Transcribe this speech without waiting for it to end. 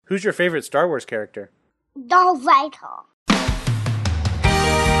Who's your favorite Star Wars character? Darth Vader.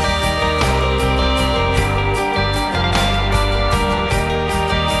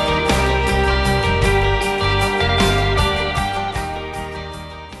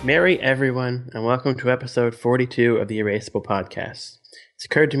 Merry everyone, and welcome to episode 42 of the Erasable Podcast. It's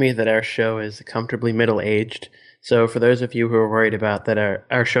occurred to me that our show is comfortably middle-aged, so for those of you who are worried about that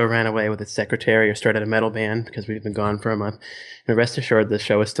our show ran away with its secretary or started a metal band because we've been gone for a month, rest assured the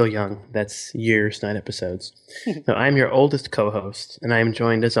show is still young. That's years, not episodes. So I'm your oldest co-host, and I am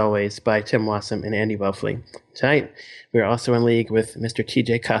joined as always by Tim Wasem and Andy Welfley. Tonight, we are also in league with Mr.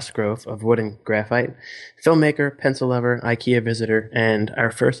 TJ Cosgrove of Wood Graphite, filmmaker, pencil lover, IKEA visitor, and our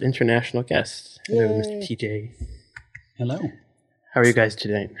first international guest. Hello, Mr. TJ. Hello. How are you guys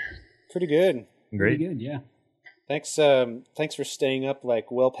today? Pretty good. Great. Pretty good, yeah. Thanks for staying up like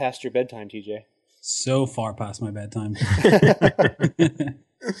well past your bedtime, TJ. So far past my bedtime. Go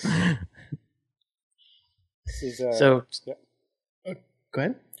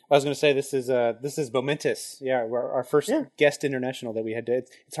ahead. I was going to say this is momentous. Yeah, we're our first guest international that we had to.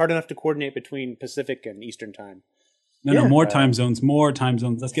 It's hard enough to coordinate between Pacific and Eastern time. More time zones.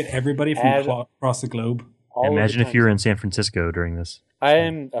 Let's get everybbe from across the globe. Imagine if you were in San Francisco during this.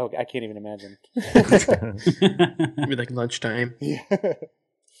 I can't even imagine. Maybe like lunchtime. Yeah.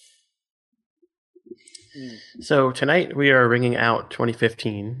 So tonight we are ringing out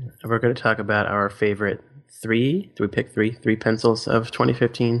 2015. We're going to talk about our favorite three pencils of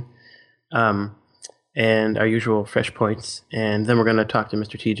 2015, and our usual fresh points. And then we're going to talk to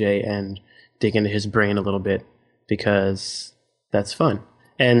Mr. TJ and dig into his brain a little bit because that's fun.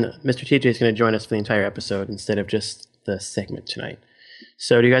 And Mr. TJ is going to join us for the entire episode instead of just the segment tonight.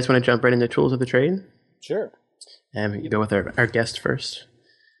 So do you guys want to jump right into tools of the trade? Sure. And we can go with our guest first.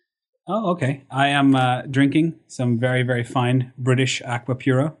 Oh, okay. I am drinking some very, very fine British Aqua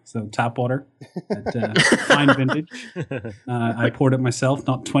Pura, so tap water, at fine vintage. I poured it myself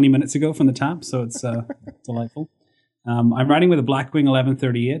not 20 minutes ago from the tap, so it's delightful. I'm riding with a Blackwing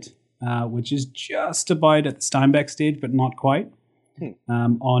 1138, which is just about at the Steinbeck stage, but not quite.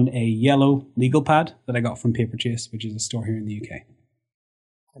 On a yellow legal pad that I got from Paper Chase, which is a store here in the UK.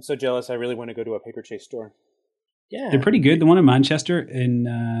 I'm so jealous. I really want to go to a Paper Chase store. Yeah, they're pretty good. The one in Manchester,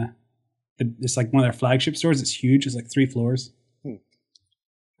 it's like one of their flagship stores. It's huge. It's like 3 floors. I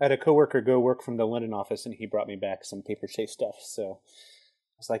had a coworker go work from the London office, and he brought me back some Paper Chase stuff. So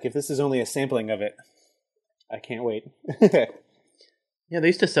I was like, if this is only a sampling of it, I can't wait. Yeah, they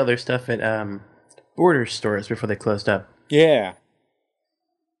used to sell their stuff at Borders stores before they closed up. Yeah.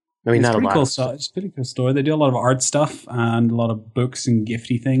 I mean, it's not a lot. It's a pretty cool store. They do a lot of art stuff and a lot of books and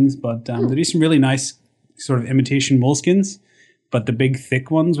gifty things, but they do some really nice sort of imitation moleskins, but the big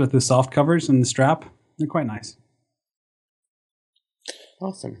thick ones with the soft covers and the strap, they're quite nice.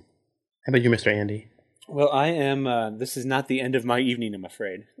 Awesome. How about you, Mr. Andy? Well, I am, this is not the end of my evening, I'm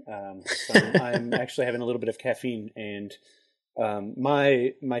afraid. So I'm actually having a little bit of caffeine, and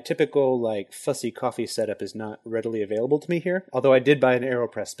my typical like fussy coffee setup is not readily available to me here. Although I did buy an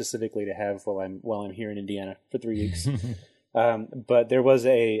AeroPress specifically to have while I'm here in Indiana for 3 weeks. But there was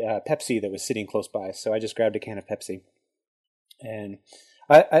a Pepsi that was sitting close by, so I just grabbed a can of Pepsi. And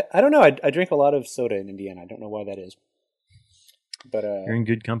I don't know. I drink a lot of soda in Indiana. I don't know why that is. But you're in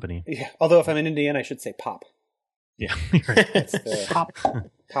good company. Yeah. Although if I'm in Indiana, I should say pop. Yeah. Right. Pop.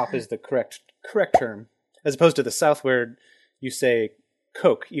 Pop is the correct term, as opposed to the South where you say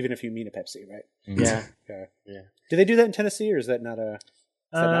Coke, even if you mean a Pepsi, right? Yeah. Yeah. Do they do that in Tennessee, or is that not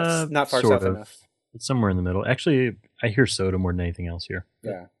not far south enough? It's somewhere in the middle. Actually, I hear soda more than anything else here.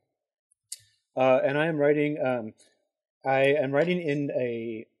 Yeah. And I am writing. I am writing in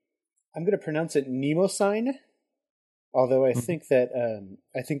a. I'm going to pronounce it Mnemosyne, although I think that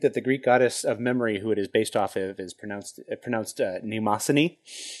the Greek goddess of memory, who it is based off of, is pronounced Mnemosyne.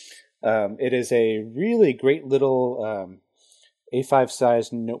 It is a really great little A5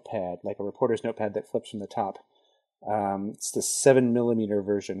 sized notepad, like a reporter's notepad that flips from the top. It's the 7mm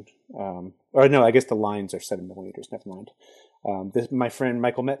version. Or no, I guess the lines are 7mm. Never mind. My friend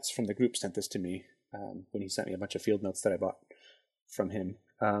Michael Metz from the group sent this to me when he sent me a bunch of field notes that I bought from him.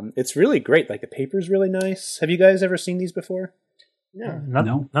 It's really great. Like the paper's really nice. Have you guys ever seen these before? Yeah.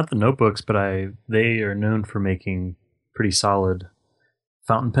 Not the notebooks, but they are known for making pretty solid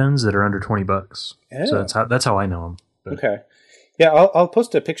fountain pens that are under $20. Yeah. So that's how I know them. But. Okay. Yeah, I'll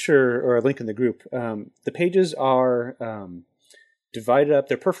post a picture or a link in the group. The pages are divided up.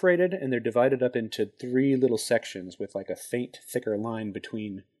 They're perforated, and they're divided up into 3 little sections with like a faint, thicker line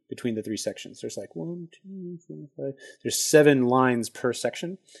between the 3 sections. There's like 1, 2, 3, 4, 5. There's 7 lines per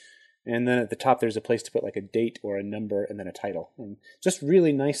section, And then at the top, there's a place to put like a date or a number and then a title. And just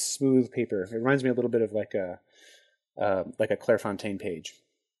really nice, smooth paper. It reminds me a little bit of like a Clairefontaine page.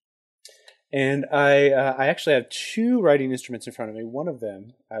 And I actually have 2 writing instruments in front of me. One of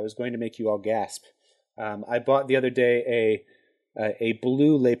them, I was going to make you all gasp. I bought the other day a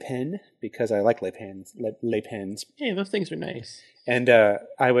blue Le Pen because I like Le Pens. Hey, those things are nice. And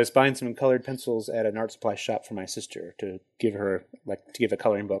I was buying some colored pencils at an art supply shop for my sister to give a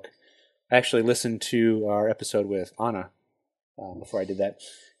coloring book. I actually listened to our episode with Anna before I did that.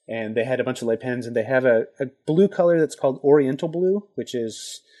 And they had a bunch of Le Pens, and they have a blue color that's called Oriental Blue, which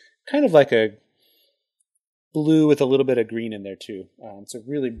is kind of like a blue with a little bit of green in there too. It's a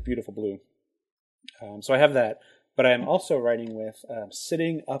really beautiful blue. So I have that, but I'm also writing with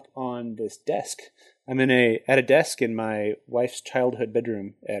sitting up on this desk. I'm at a desk in my wife's childhood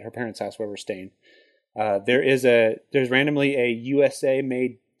bedroom at her parents' house where we're staying. There's randomly a USA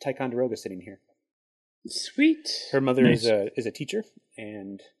made Ticonderoga sitting here. Sweet. Her mother Nice. is a teacher,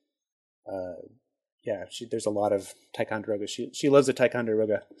 and there's a lot of Ticonderoga. She loves the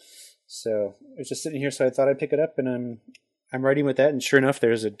Ticonderoga. So it was just sitting here, so I thought I'd pick it up, and I'm writing with that. And sure enough,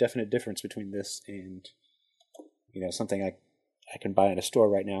 there's a definite difference between this and something I can buy in a store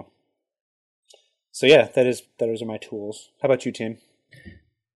right now. So yeah, those are my tools. How about you, Tim?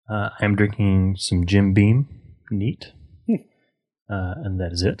 I'm drinking some Jim Beam. Neat. And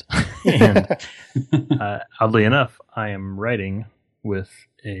that is it. And oddly enough, I am writing with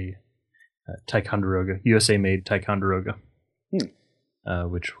a Ticonderoga, USA-made Ticonderoga,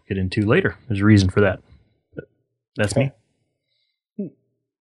 which we'll get into later. There's a reason for that. But that's me.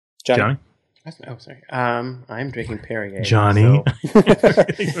 Johnny? Oh, sorry. I'm drinking Perrier. Johnny? So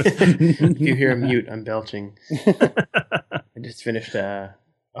if you hear a mute, I'm belching. I just finished a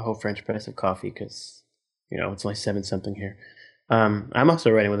whole French press of coffee because, it's only 7-something here. I'm also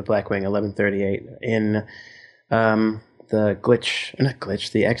writing with a Blackwing 1138 in the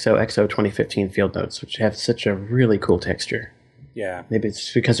XO 2015 field notes, which have such a really cool texture. Yeah. Maybe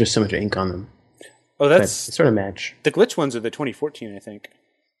it's because there's so much ink on them. Oh, But it's sort of match. the glitch ones are the 2014, I think.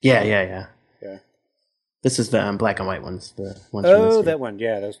 Yeah. Yeah. This is the black and white ones. The ones from this year. That one.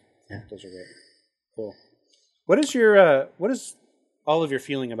 Yeah, those are great. Cool. What is all of your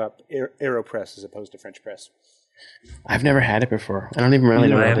feeling about AeroPress as opposed to French press? I've never had it before. I don't even really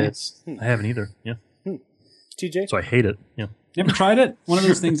know what it is. I haven't either. Yeah. TJ? So I hate it. Yeah. Never tried it. One of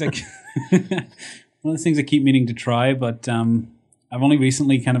those things I keep meaning to try, but I've only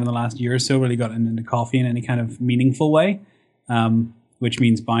recently, kind of in the last year or so, really gotten into coffee in any kind of meaningful way, which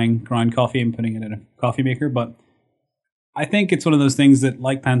means buying ground coffee and putting it in a coffee maker. But I think it's one of those things that,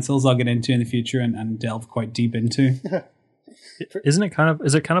 like pencils, I'll get into in the future and delve quite deep into. Is it kind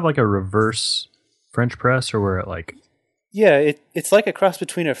of like a reverse French press, or where it like? Yeah, it's like a cross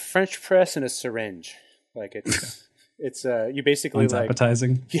between a French press and a syringe. Like it's you basically Sounds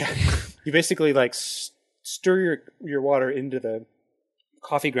appetizing. You basically like stir your water into the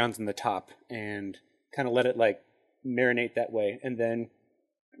coffee grounds in the top and kind of let it like marinate that way, and then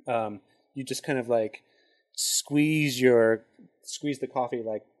you just kind of like squeeze the coffee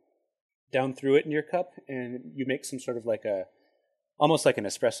like down through it in your cup, and you make some sort of like almost like an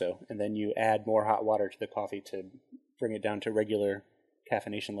espresso, and then you add more hot water to the coffee to bring it down to regular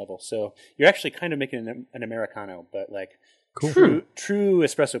caffeination level. So you're actually kind of making an Americano, but like true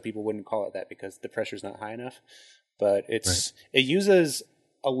espresso people wouldn't call it that because the pressure's not high enough. But it uses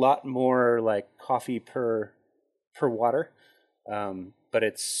a lot more like coffee per water, but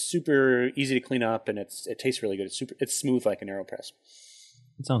it's super easy to clean up, and it tastes really good. It's smooth like an AeroPress.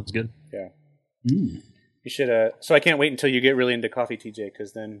 It sounds good. Yeah. You should. So I can't wait until you get really into coffee, TJ,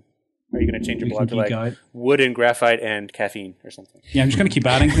 because then are you going to change your blog to like wood and graphite and caffeine or something? Yeah, I'm just going to keep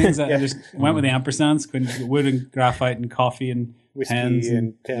adding things. I just went with the ampersands, wood and graphite and coffee and whiskey pens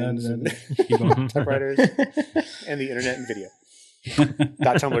and typewriters and the internet and video.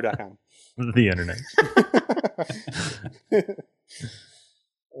 .tombow.com. The internet.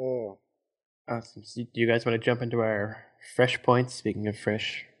 Oh. Awesome. So do you guys want to jump into our fresh points? Speaking of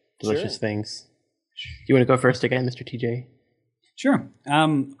fresh, delicious things. Do you want to go first again, Mr. TJ? Sure.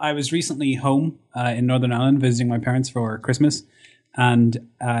 I was recently home in Northern Ireland visiting my parents for Christmas, and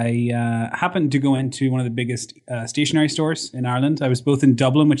I happened to go into one of the biggest stationery stores in Ireland. I was both in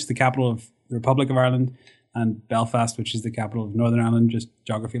Dublin, which is the capital of the Republic of Ireland, and Belfast, which is the capital of Northern Ireland. Just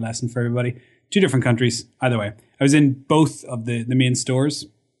geography lesson for everybody. 2 different countries, either way. I was in both of the main stores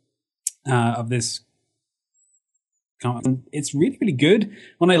of this. It's really, really good.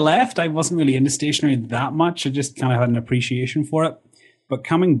 When I left, I wasn't really into stationery that much. I just kind of had an appreciation for it. But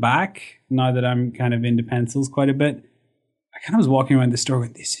coming back, now that I'm kind of into pencils quite a bit, I kind of was walking around the store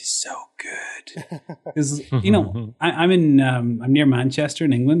going, this is so good. Because, I'm near Manchester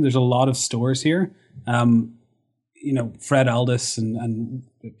in England. There's a lot of stores here. Fred Aldis and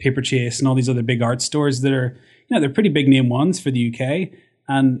Paper Chase and all these other big art stores that are, they're pretty big name ones for the UK.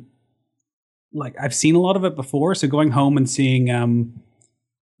 And like I've seen a lot of it before. So going home and seeing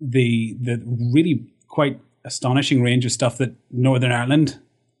the really quite astonishing range of stuff that Northern Ireland,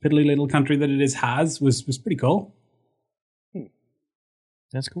 piddly little country that it is, was pretty cool.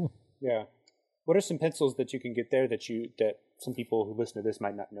 That's cool. Yeah. What are some pencils that you can get there that some people who listen to this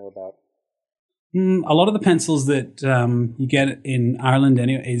might not know about? A lot of the pencils that you get in Ireland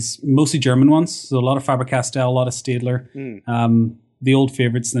anyway is mostly German ones. So a lot of Faber-Castell, a lot of Staedtler, the old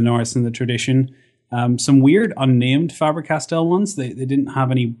favorites, the Norris and the Tradition. Some weird unnamed Faber-Castell ones. They didn't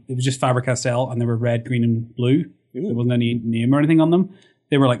have any. It was just Faber-Castell, and they were red, green, and blue. Ooh. There wasn't any name or anything on them.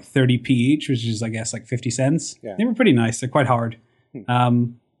 They were like 30p each, which is I guess like 50 cents. Yeah. They were pretty nice. They're quite hard.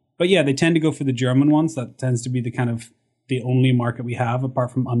 But yeah, they tend to go for the German ones. That tends to be the kind of the only market we have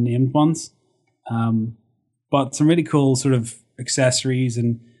apart from unnamed ones. But some really cool sort of accessories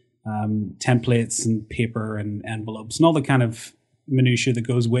and templates and paper and envelopes and all the kind of minutiae that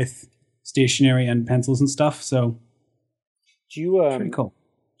goes with stationery and pencils and stuff. So it's pretty cool.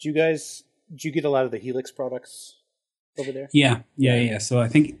 Do you get a lot of the Helix products over there? Yeah. So I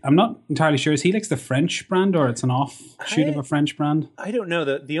think, I'm not entirely sure, is Helix the French brand or it's an offshoot of a French brand? I don't know.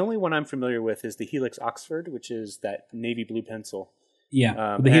 The only one I'm familiar with is the Helix Oxford, which is that navy blue pencil.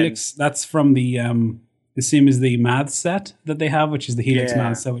 Yeah, the Helix, that's from the same as the Maths set that they have, which is the Helix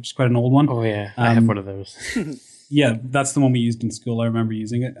Maths set, which is quite an old one. Oh yeah, I have one of those. Yeah, that's the one we used in school. I remember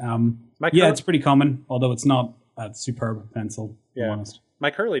using it. It's pretty common, although it's not a superb pencil, to be honest.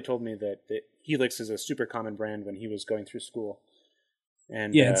 Mike Hurley told me that Helix is a super common brand when he was going through school.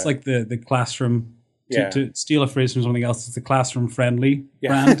 And it's like the classroom. To steal a phrase from something else, it's the classroom friendly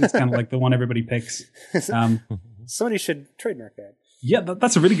brand. It's kind of like the one everybody picks. Somebody should trademark that. Yeah,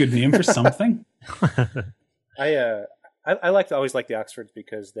 that's a really good name for something. I always like the Oxfords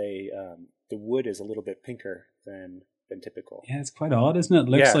because the wood is a little bit pinker than typical. Yeah, it's quite odd, isn't it? It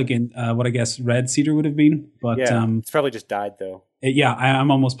looks like in what I guess red cedar would have been, but it's probably just dyed though.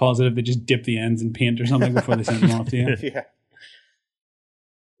 I'm almost positive they just dip the ends in paint or something before they send them off to you. Yeah.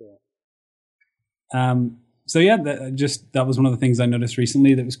 That was one of the things I noticed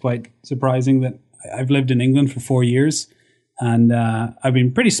recently that was quite surprising. That I've lived in England for 4 years. And I've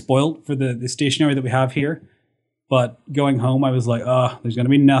been pretty spoiled for the stationery that we have here. But going home, I was like, oh, there's going to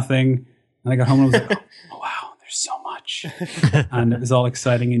be nothing. And I got home and I was like, oh, wow, there's so much. And it was all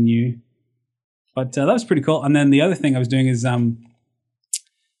exciting and new. But that was pretty cool. And then the other thing I was doing is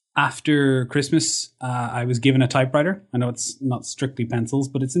after Christmas, I was given a typewriter. I know it's not strictly pencils,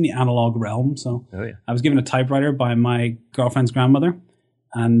 but it's in the analog realm. So I was given a typewriter by my girlfriend's grandmother.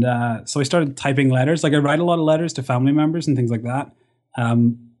 And so I started typing letters. Like I write a lot of letters to family members and things like that.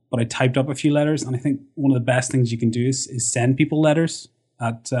 But I typed up a few letters. And I think one of the best things you can do is send people letters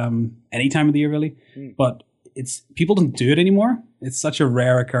at any time of the year, really. But people don't do it anymore. It's such a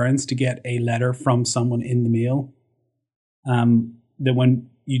rare occurrence to get a letter from someone in the mail that when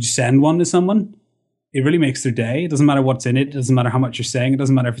you send one to someone, it really makes their day. It doesn't matter what's in it. It doesn't matter how much you're saying. It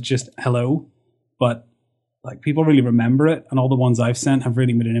doesn't matter if it's just hello. But like people really remember it, and all the ones I've sent have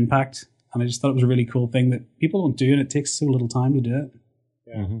really made an impact. And I just thought it was a really cool thing that people don't do, and it takes so little time to do it.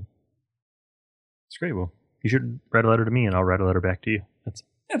 Yeah, it's great. Well, you should write a letter to me, and I'll write a letter back to you.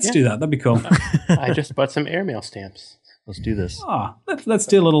 Let's do that. That'd be cool. I just bought some airmail stamps. Let's do this. Let's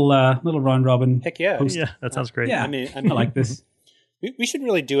do a little round robin. Heck yeah! Yeah, that sounds great. Yeah, I like this. We should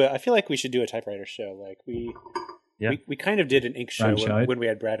really do it. I feel like we should do a typewriter show. Like we kind of did an ink show when we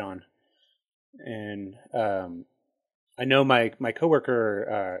had Brad on. And I know my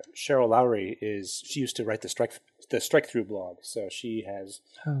coworker Cheryl Lowry she used to write the strike through blog, so she has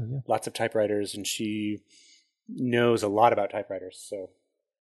lots of typewriters and she knows a lot about typewriters. So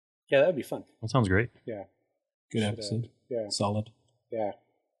that would be fun. That sounds great. Yeah, good episode. Solid. Yeah,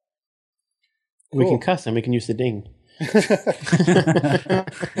 cool. We can custom. We can use the ding. You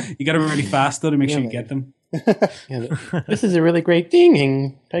got to be really fast though to make sure you get them. This is a really great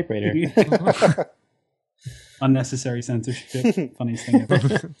dinging typewriter. Unnecessary censorship. Funniest thing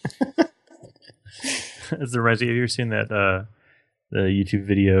ever. As reminds me, have you ever seen that the YouTube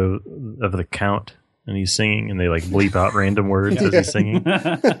video of the Count and he's singing and they like bleep out random words as he's singing?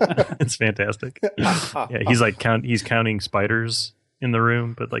 It's fantastic. He's like he's counting spiders in the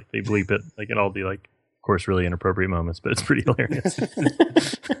room, but like they bleep it like it'll all be like, of course, really inappropriate moments, but it's pretty hilarious.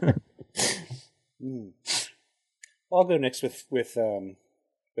 I'll go next with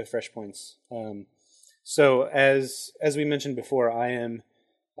fresh points. So as we mentioned before, I am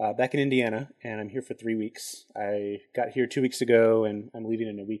back in Indiana, and I'm here for 3 weeks. I got here 2 weeks ago, and I'm leaving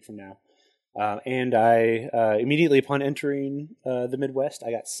in a week from now. And I immediately upon entering the Midwest,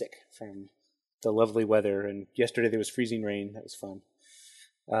 I got sick from the lovely weather. And yesterday there was freezing rain. That was fun.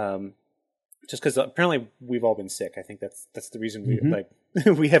 Just because apparently we've all been sick. I think that's the reason we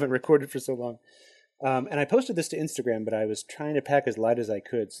we haven't recorded for so long. And I posted this to Instagram, but I was trying to pack as light as I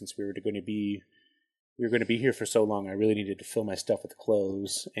could since we were going to be here for so long. I really needed to fill my stuff with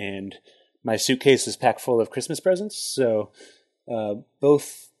clothes, and my suitcase is packed full of Christmas presents. So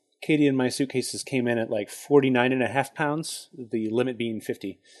both Katie and my suitcases came in at like 49.5 pounds, the limit being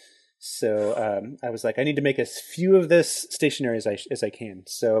 50. So I was like, I need to make as few of this stationery as I can.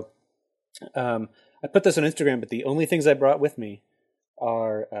 So I put this on Instagram, but the only things I brought with me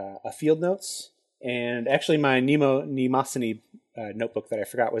are a field notes, and actually my Mnemosiny notebook that I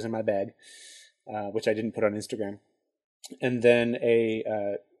forgot was in my bag, which I didn't put on Instagram. And then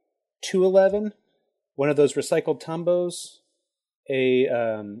a 211, one of those recycled Tombows, a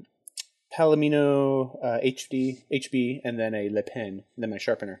Palomino HB, and then a Le Pen, and then my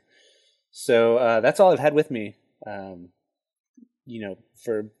sharpener. So that's all I've had with me,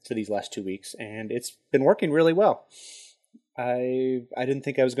 for these last 2 weeks, and it's been working really well. I didn't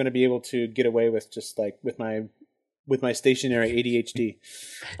think I was going to be able to get away with just like with my stationary ADHD.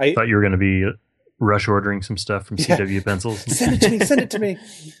 I thought you were going to be rush ordering some stuff from CW Pencils. Send it to me.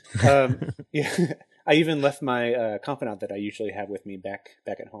 Yeah, I even left my confidant that I usually have with me back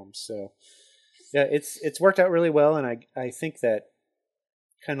at home. So yeah, it's worked out really well, and I think that,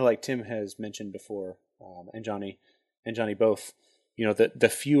 kind of like Tim has mentioned before, and Johnny both, the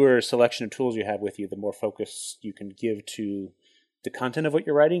fewer selection of tools you have with you, the more focus you can give to the content of what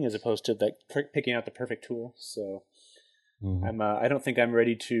you're writing, as opposed to like picking out the perfect tool. So I don't think I'm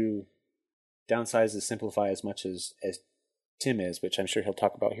ready to downsize and simplify as much as Tim is, which I'm sure he'll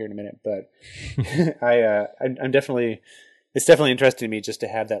talk about here in a minute. But I'm definitely, it's definitely interesting to me just to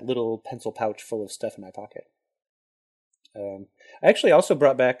have that little pencil pouch full of stuff in my pocket. I actually also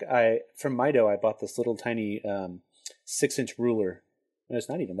brought back, from Mido, I bought this little tiny 6-inch ruler. And it's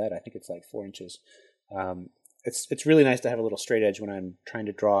not even that. I think it's like 4 inches. It's really nice to have a little straight edge when I'm trying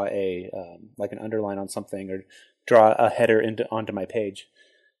to draw like an underline on something, or draw a header onto my page.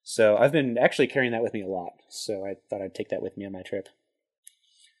 So I've been actually carrying that with me a lot. So I thought I'd take that with me on my trip.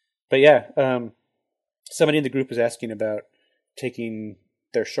 But yeah, somebody in the group was asking about taking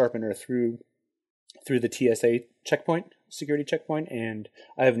their sharpener through the TSA security checkpoint, and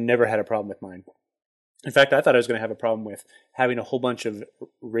I have never had a problem with mine. In fact, I thought I was going to have a problem with having a whole bunch of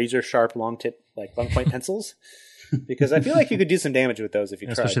razor sharp long tip, like long point pencils, because I feel like you could do some damage with those if you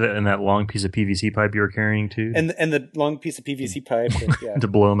tried. Especially in that long piece of PVC pipe you were carrying too. And the long piece of PVC pipe. Yeah. To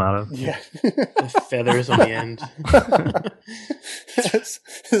blow them out of. Yeah. The feathers on the end.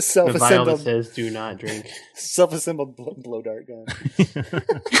 The vial that says "Do not drink." Self-assembled blow dart gun.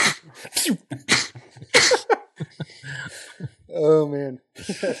 Oh man.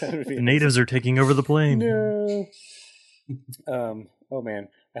 The natives are taking over the plane. No. Oh man.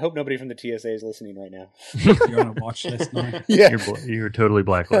 I hope nobody from the TSA is listening right now. You're on a watch list now. Yeah. You're totally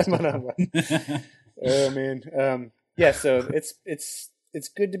blacklisted. Oh man. Yeah, so it's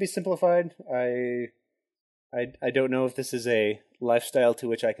good to be simplified. I don't know if this is a lifestyle to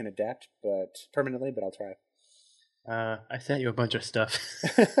which I can adapt, but permanently, but I'll try. I sent you a bunch of stuff.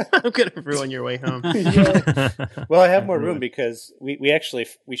 I'm gonna ruin your way home. Yeah. Well, I have more room because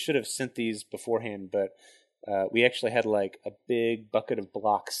we should have sent these beforehand, but we actually had like a big bucket of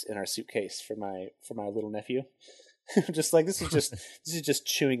blocks in our suitcase for my little nephew. Just like this is just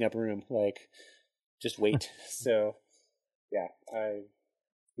chewing up room. Like, just wait. So yeah,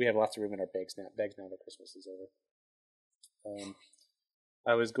 we have lots of room in our bags now that Christmas is over.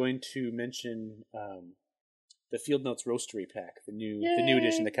 I was going to mention the Field Notes Roastery pack, the new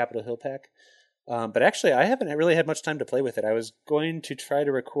edition, the Capitol Hill pack. But actually, I haven't really had much time to play with it. I was going to try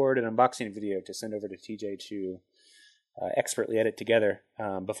to record an unboxing video to send over to TJ to expertly edit together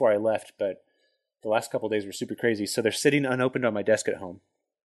before I left, but the last couple of days were super crazy, so they're sitting unopened on my desk at home.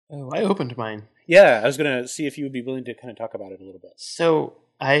 Oh, I opened mine. Yeah, I was going to see if you would be willing to kind of talk about it a little bit. So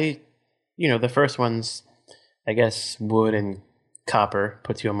the first ones, I guess, wood and copper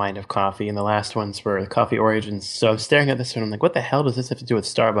puts you in mind of coffee, and the last ones were the coffee origins. So I'm staring at this one, I'm like, what the hell does this have to do with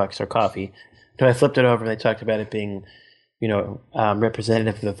Starbucks or coffee? So I flipped it over, and they talked about it being,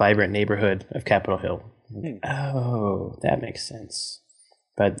 representative of the vibrant neighborhood of Capitol Hill. Oh, that makes sense.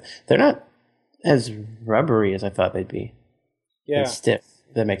 But they're not as rubbery as I thought they'd be. Yeah. And stiff.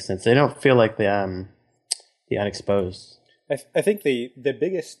 That makes sense. They don't feel like the unexposed. I think the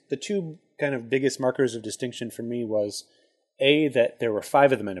two kind of biggest markers of distinction for me was that there were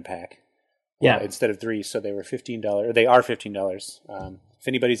 5 of them in a pack. Instead of 3, so they were $15. Or they are $15. If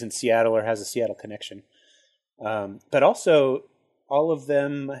anybody's in Seattle or has a Seattle connection, but also all of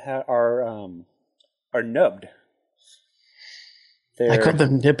them are nubbed. I called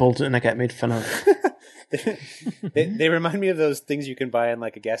them nibbled, and I got made fun of. they remind me of those things you can buy in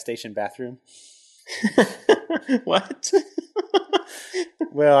like a gas station bathroom. What?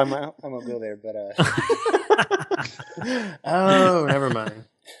 Well, I won't go there, but oh, never mind.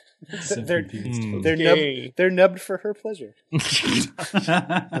 They're nubbed for her pleasure.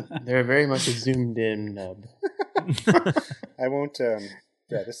 They're very much a zoomed in nub. I won't.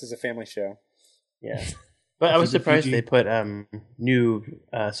 This is a family show. Yeah, but I was surprised they put new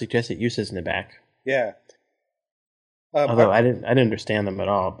suggested uses in the back. Yeah. Although I didn't understand them at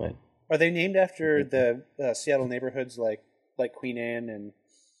all. But are they named after the Seattle neighborhoods like Queen Anne and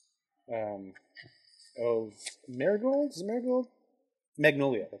Marigold? Is it Marigold?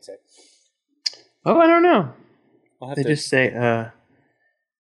 Magnolia, let's say. Oh, I don't know. They just say, what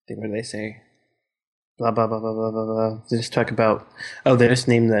do they say? Blah, blah, blah, blah, blah, blah, blah. They just talk about, they just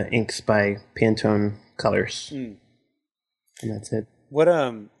name the inks by Pantone colors. And that's it. What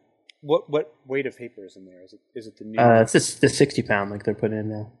weight of paper is in there? Is it the new? It's the 60 pound like they're putting in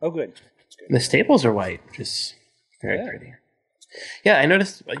now. Oh, good. That's good. The staples are white, which is very pretty. Yeah, I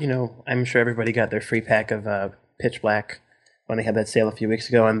noticed, I'm sure everybody got their free pack of Pitch Black when they had that sale a few weeks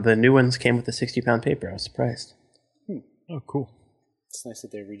ago, and the new ones came with the 60-pound paper. I was surprised. Oh, cool. It's nice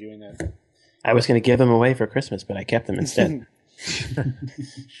that they're redoing that. I was going to give them away for Christmas, but I kept them instead.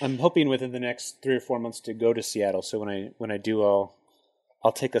 I'm hoping within the next 3 or 4 months to go to Seattle, so when I do,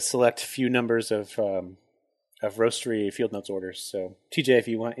 I'll take a select few numbers of roastery Field Notes orders. So, TJ, if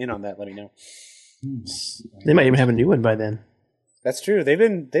you want in on that, let me know. They might even have a new one by then. That's true. They've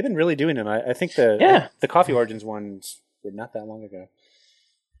been really doing them. I think the Coffee Origins ones were not that long ago.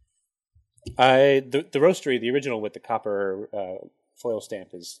 The roastery, the original with the copper foil stamp,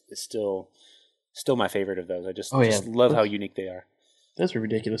 is still my favorite of those. I just love how unique they are. Those were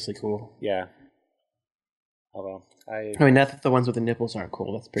ridiculously cool. Yeah. Although I mean, not that the ones with the nipples aren't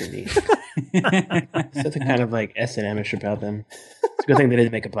cool. That's pretty neat. Something kind of like S&M-ish about them. It's a good thing they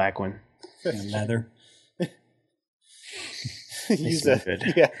didn't make a black one. And leather. Use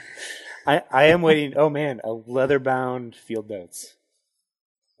that. Yeah. I am waiting. Oh man, a leather-bound Field Notes.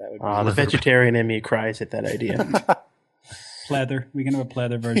 That would be the vegetarian in me cries at that idea. Pleather. We can have a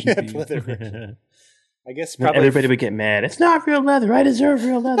pleather version. For you. Pleather version. I guess probably everybody would get mad. It's not real leather. I deserve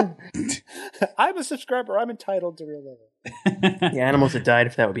real leather. I'm a subscriber. I'm entitled to real leather. The animals that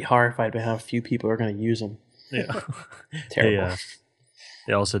died for that would be horrified by how few people are going to use them. Yeah. Terrible.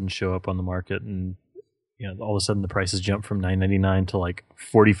 They all of a sudden show up on the market, and all of a sudden the prices jump from $9.99 to like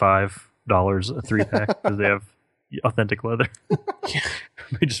 $45 a 3-pack because they have authentic leather.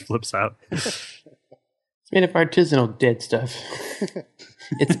 It just flips out. It's made of artisanal dead stuff.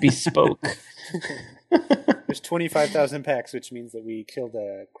 It's bespoke. There's 25,000 packs, which means that we killed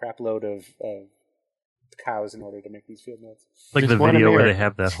a crap load of cows in order to make these Field Notes. Like the video where they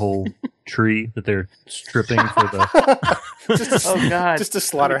have that whole tree that they're stripping for the... Just a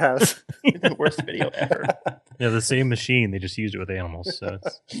slaughterhouse. The worst video ever. Yeah, the same machine. They just used it with animals. So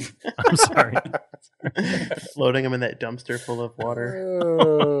I'm sorry. Floating them in that dumpster full of water.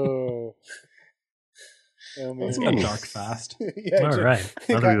 Oh man. It's going dark fast. Yeah, all right.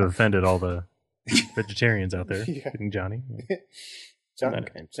 Now that we've offended all the vegetarians out there, including Johnny.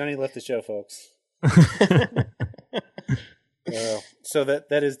 Johnny left the show, folks. So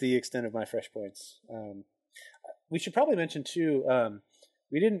that is the extent of my fresh points. We should probably mention too,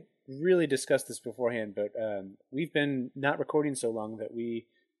 we didn't really discuss this beforehand, but we've been not recording so long that we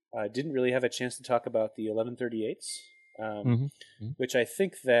didn't really have a chance to talk about the 1138s, which I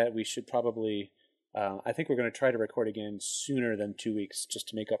think that we should probably... I think we're going to try to record again sooner than 2 weeks, just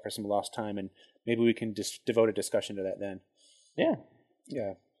to make up for some lost time, and maybe we can devote a discussion to that then. Yeah.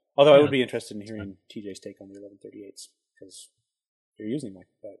 Although I would be interested in hearing TJ's take on the 1138s, because you're using them like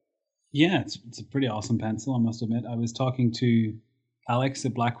that. Yeah, it's a pretty awesome pencil, I must admit. I was talking to Alex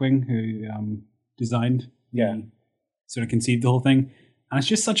at Blackwing, who designed, sort of conceived the whole thing, and it's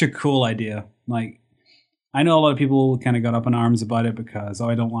just such a cool idea. Like, I know a lot of people kind of got up in arms about it because,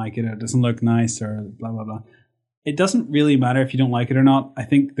 I don't like it, or it doesn't look nice, or blah, blah, blah. It doesn't really matter if you don't like it or not. I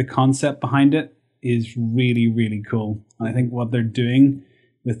think the concept behind it is really, really cool. And I think what they're doing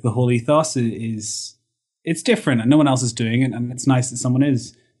with the whole ethos is it's different, and no one else is doing it, and it's nice that someone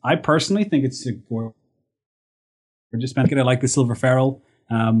is. I personally think it's a gorgeous pen. I like the Silver Ferrule.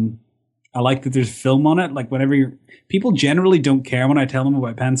 I like that there's film on it. Like whenever people generally don't care when I tell them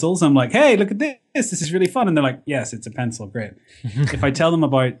about pencils. I'm like, hey, look at this. This is really fun. And they're like, yes, it's a pencil. Great. If I tell them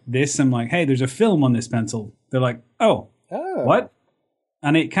about this, I'm like, hey, there's a film on this pencil. They're like, oh, what?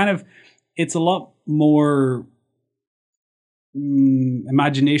 And it's a lot more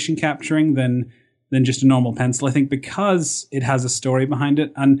imagination capturing than just a normal pencil. I think because it has a story behind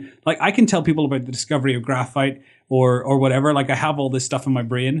it. And like I can tell people about the discovery of graphite or whatever. Like I have all this stuff in my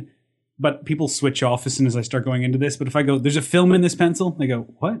brain. But people switch off as soon as I start going into this. But if I go, there's a film in this pencil, they go,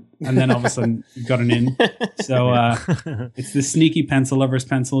 what? And then all of a sudden, you've got an in. So it's the sneaky pencil lover's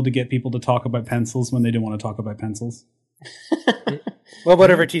pencil to get people to talk about pencils when they don't want to talk about pencils. Well,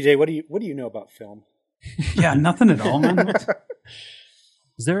 whatever, TJ. What do you know about film? Yeah, nothing at all, man.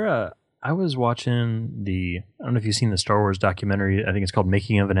 Is there I was watching I don't know if you've seen the Star Wars documentary. I think it's called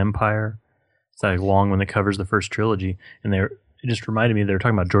Making of an Empire. It's like long one that covers the first trilogy. And it just reminded me they were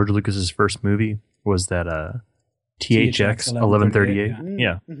talking about George Lucas's first movie was that THX 1138.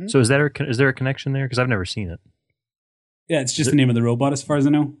 Yeah. Mm-hmm. So is there a connection there? Because I've never seen it. Yeah, it's just the name of the robot as far as I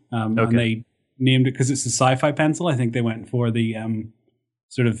know. Okay. And they named it because it's a sci-fi pencil. I think they went for the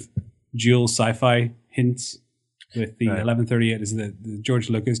sort of dual sci-fi hints with the 1138 is the George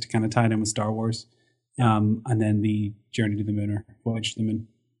Lucas to kind of tie it in with Star Wars. And then the Journey to the Moon or Voyage to the Moon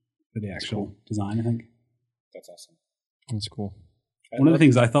for the actual design, I think. That's awesome. That's cool. One of the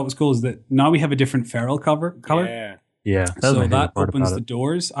things I thought was cool is that now we have a different ferrule color. Yeah. So that opens the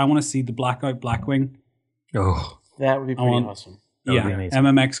doors. I want to see the blackout Blackwing. Oh, that would be pretty awesome. That would be amazing.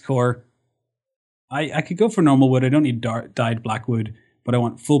 MMX core. I could go for normal wood. I don't need dyed black wood, but I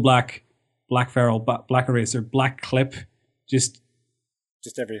want full black ferrule, black eraser, black clip, just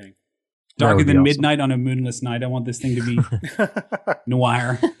everything. Darker than midnight on a moonless night. I want this thing to be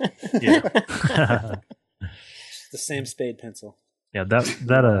noir. Yeah. The same spade pencil. Yeah,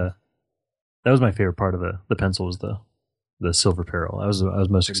 that was my favorite part of the pencil was the silver peril. I was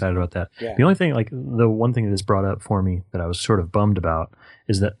most excited about that. Yeah. The only thing, like the one thing that this brought up for me that I was sort of bummed about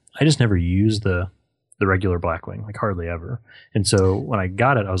is that I just never used the regular Blackwing, like hardly ever. And so when I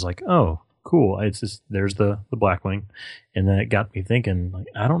got it, I was like, oh, cool. It's just there's the Blackwing, and then it got me thinking, like,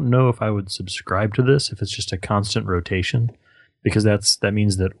 I don't know if I would subscribe to this if it's just a constant rotation, because that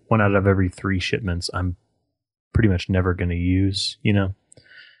means that 1 out of every 3 shipments I'm pretty much never going to use,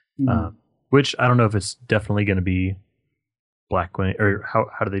 which I don't know if it's definitely going to be Blackwing, or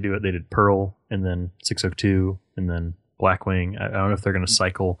how do they do it? They did Pearl and then 602 and then Blackwing. I don't know if they're going to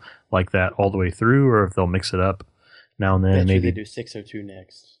cycle like that all the way through, or if they'll mix it up now and then. Maybe they do 602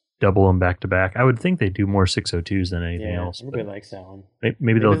 next. Double them back to back. I would think they do more 602s than anything else. Everybody likes that one.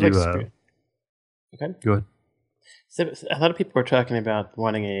 Maybe they'll do. Okay, go ahead. So a lot of people were talking about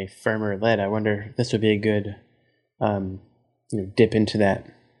wanting a firmer lead. I wonder if this would be a good dip into that.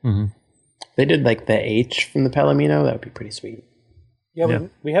 Mm-hmm. They did like the H from the Palomino. That would be pretty sweet. Yeah.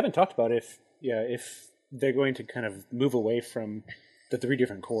 We haven't talked about if they're going to kind of move away from the 3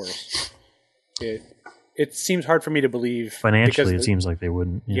 different cores. It seems hard for me to believe. Financially, it seems like they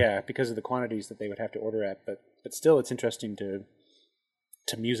wouldn't. Yeah, because of the quantities that they would have to order at. But still, it's interesting to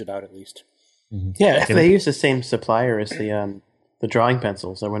muse about at least. Mm-hmm. Yeah, if they use the same supplier as the drawing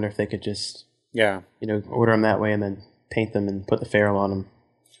pencils, I wonder if they could just order them that way and then paint them and put the ferrule on them.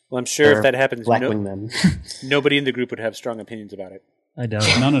 Well, I'm sure if that happens, Blackwing them. Nobody in the group would have strong opinions about it. I doubt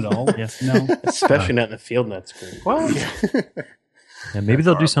it. None at all. Yes. No. Especially not in the field nuts group. What? Yeah, maybe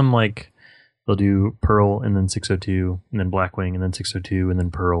they'll do some like they'll do Pearl and then 602 and then Blackwing and then 602 and then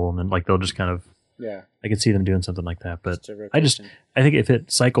Pearl and then like they'll just kind of I could see them doing something like that. But I think if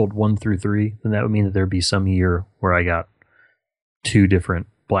it cycled 1 through 3, then that would mean that there'd be some year where I got 2 different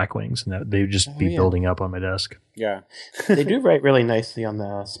Blackwings and that they would just be building up on my desk. Yeah. They do write really nicely on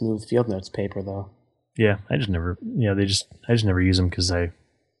the smooth field notes paper though. Yeah, I just never use them because I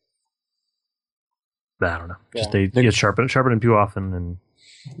don't know. Yeah. Just they get sharpened too often, and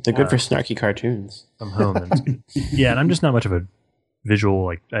they're good for snarky cartoons. I'm home. And and I'm just not much of a visual.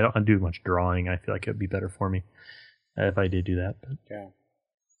 Like I don't do much drawing. I feel like it'd be better for me if I did do that. But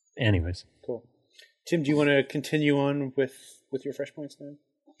anyways, cool. Tim, do you want to continue on with your fresh points now?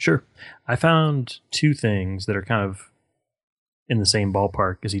 Sure. I found 2 things that are kind of in the same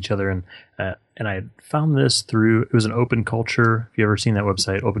ballpark as each other, and I found this through, it was an Open Culture. If you ever seen that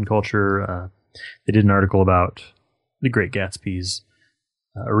website, Open Culture, they did an article about The Great Gatsby's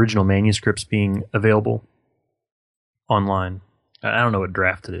original manuscripts being available online. I don't know what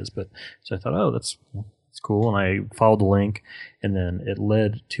draft it is, but so I thought, that's cool, and I followed the link, and then it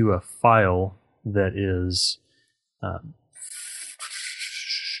led to a file that is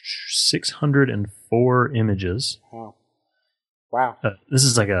 604 images. Wow. Wow. This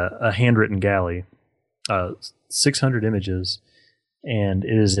is like a handwritten galley, 600 images, and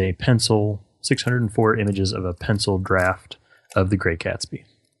it is a pencil, 604 images of a pencil draft of The Great Gatsby,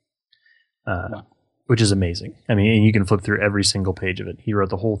 which is amazing. I mean, and you can flip through every single page of it. He wrote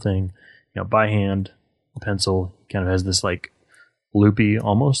the whole thing, by hand, pencil. He kind of has this like loopy,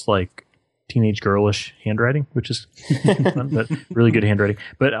 almost like teenage girlish handwriting, which is fun, but really good handwriting.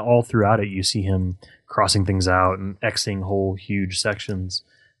 But all throughout it, you see him crossing things out and Xing whole huge sections.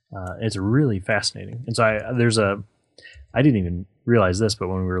 It's really fascinating. And so I didn't even realize this, but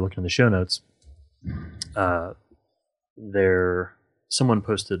when we were looking at the show notes, someone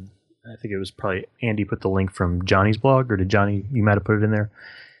posted, I think it was probably Andy put the link from Johnny's blog, or did Johnny, you might have put it in there?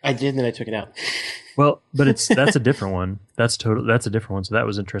 I did, and then I took it out. Well, but that's a different one. That's a different one. So that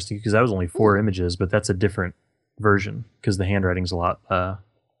was interesting because that was only 4 images, but that's a different version because the handwriting's a lot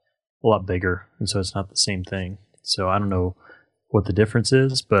bigger, and so it's not the same thing. So I don't know what the difference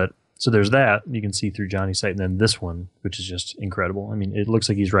is, but so there's that you can see through Johnny's site, and then this one, which is just incredible. I mean, it looks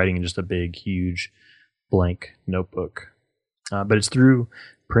like he's writing in just a big, huge, blank notebook, but it's through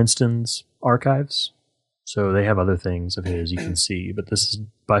Princeton's archives. So they have other things of his you can see, but this is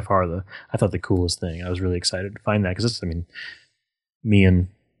by far I thought the coolest thing. I was really excited to find that because me and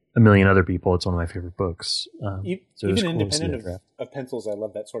a million other people, it's one of my favorite books. So even independent of pencils, I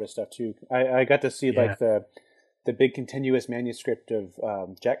love that sort of stuff too. I got to see like the big continuous manuscript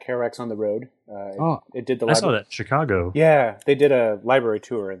of Jack Kerouac's On the Road. It did the I saw that in Chicago. Yeah, they did a library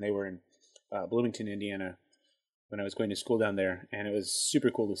tour, and they were in Bloomington, Indiana, when I was going to school down there, and it was super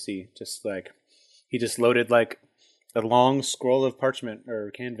cool to see. Just like he just loaded like a long scroll of parchment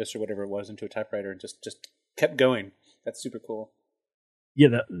or canvas or whatever it was into a typewriter and just kept going. That's super cool. Yeah,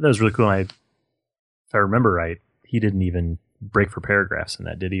 that was really cool. If I remember right, he didn't even break for paragraphs in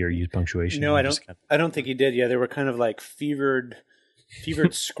that, did he, or use punctuation? No, I don't think he did. Yeah, they were kind of like fevered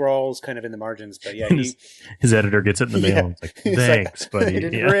scrawls kind of in the margins. But yeah, his editor gets it in the mail and it's like, thanks, buddy. He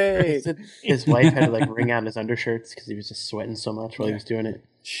did great. His wife had to like wring out his undershirts because he was just sweating so much while he was doing it.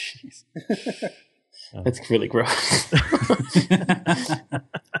 Jeez. That's really gross.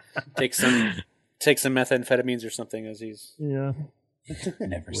 Take some methamphetamines or something as he's Never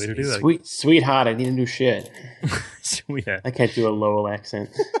way to do that. Sweetheart, I need a new shirt. Sweetheart. I can't do a Lowell accent.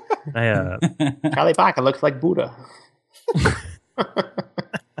 Charlie Parker looks like Buddha.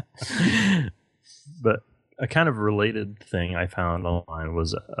 But a kind of related thing I found online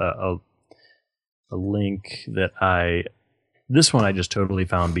was a link that this one I just totally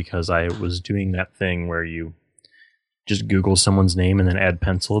found because I was doing that thing where you just Google someone's name and then add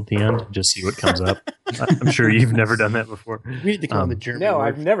pencil at the end, just see what comes up. I'm sure you've never done that before. We need to come the German No, word.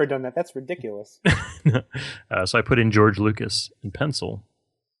 I've never done that. That's ridiculous. So I put in George Lucas in pencil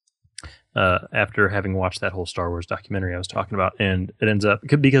after having watched that whole Star Wars documentary I was talking about, and it ends up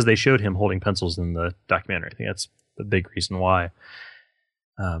because they showed him holding pencils in the documentary. I think that's the big reason why.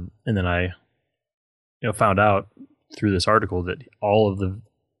 And then I found out through this article that all of the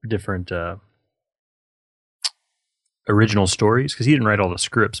different original stories, because he didn't write all the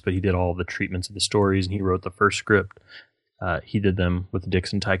scripts, but he did all the treatments of the stories, and he wrote the first script. He did them with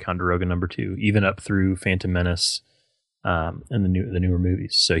Dixon Ticonderoga #2, even up through Phantom Menace and the newer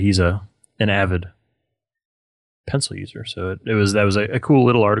movies. So he's an avid pencil user. So that was a cool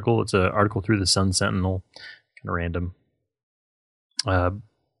little article. It's an article through the Sun Sentinel, kind of random.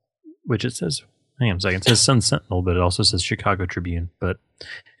 Which it says, hang on a second, it says Sun Sentinel, but it also says Chicago Tribune. But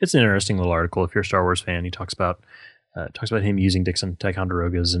it's an interesting little article. If you're a Star Wars fan, he talks about him using Dixon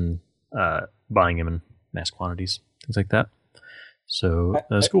Ticonderogas and buying him in mass quantities, things like that. So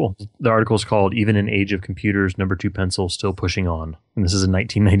that's cool. The article is called "Even in Age of Computers, #2 Pencil Still Pushing On," and this is in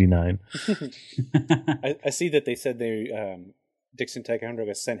 1999. I see that they said Dixon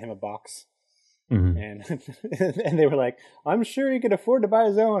Ticonderoga sent him a box, and they were like, "I'm sure he could afford to buy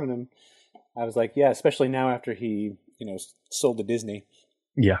his own." And I was like, "Yeah, especially now after he sold to Disney."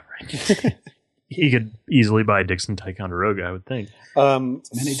 Yeah, right. He could easily buy Dixon Ticonderoga, I would think.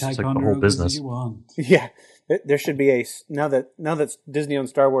 Many Ticonderogas as you want. Yeah, there should be now that Disney owns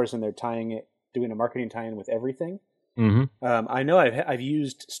Star Wars and they're doing a marketing tie-in with everything. Mm-hmm. I know I've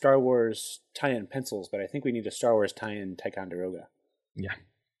used Star Wars tie-in pencils, but I think we need a Star Wars tie-in Ticonderoga. Yeah,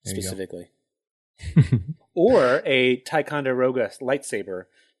 specifically, or a Ticonderoga lightsaber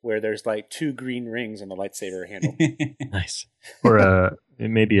where there's like 2 green rings on the lightsaber handle. Nice. Or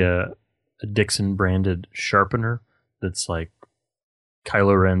maybe a Dixon branded sharpener that's like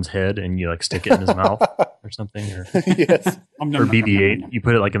Kylo Ren's head, and you like stick it in his mouth or something. Or, yes. Or BB-8. You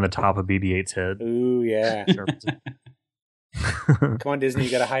put it like in the top of BB-8's head. Ooh, yeah. Come on, Disney,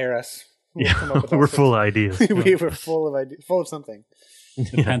 you got to hire us. we're full of ideas. We were full of something.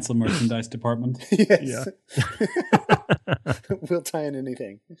 The pencil merchandise department. Yes. We'll tie in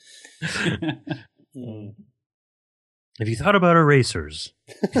anything. Have you thought about erasers?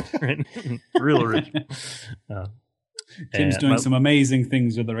 Real original. Tim's doing some amazing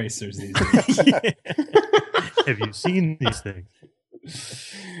things with erasers these days. Have you seen these things?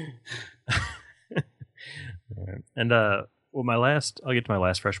 All right. And well, I'll get to my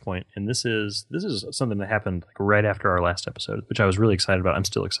last fresh point, and this is something that happened like right after our last episode, which I was really excited about. I'm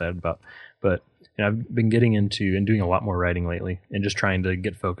still excited about, but I've been getting into and doing a lot more writing lately, and just trying to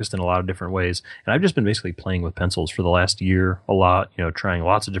get focused in a lot of different ways. And I've just been basically playing with pencils for the last year a lot, trying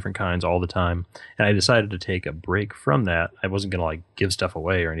lots of different kinds all the time. And I decided to take a break from that. I wasn't going to like give stuff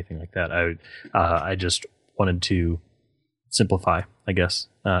away or anything like that. I just wanted to simplify, I guess.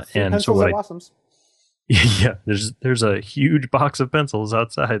 And so what yeah, there's a huge box of pencils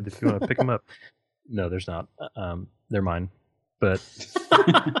outside if you want to pick them up. No, there's not. They're mine. But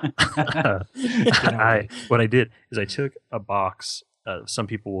what I did is I took a box. Some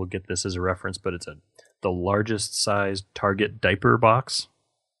people will get this as a reference, but it's the largest size Target diaper box.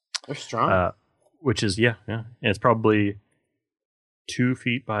 They're strong. Which is and it's probably 2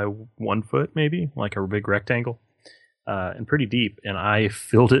 feet by 1 foot, maybe, like a big rectangle, and pretty deep. And I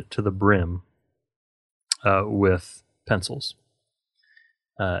filled it to the brim with pencils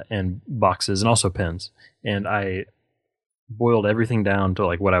and boxes and also pens. And I boiled everything down to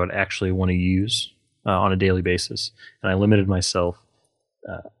like what I would actually want to use on a daily basis. And I limited myself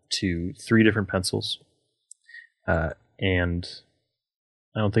to 3 different pencils. And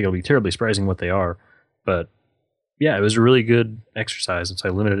I don't think it'll be terribly surprising what they are, but yeah, it was a really good exercise. And so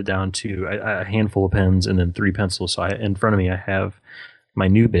I limited it down to a handful of pens and then 3 pencils. So in front of me, I have my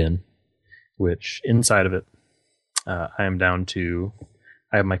new bin, which inside of it, I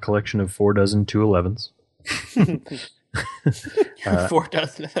have my collection of 4 dozen 211s. 4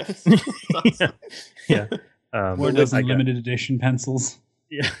 dozen of those. Yeah. 4 dozen limited edition pencils.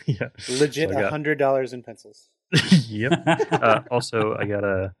 Yeah. Legit $100 in pencils. Yep. Also, I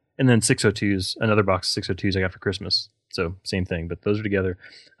got and then 602s, another box of 602s I got for Christmas. So same thing, but those are together.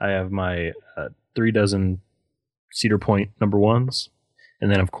 I have my 3 dozen Cedar Point number 1s.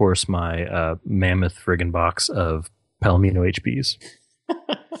 And then, of course, my mammoth friggin' box of Palomino HBs.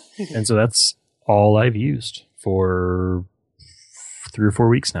 And so that's all I've used for 3 or 4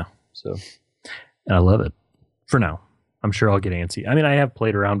 weeks now. So, and I love it for now. I'm sure I'll get antsy. I mean, I have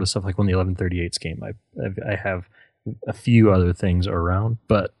played around with stuff like when the 1138s came. I have a few other things around,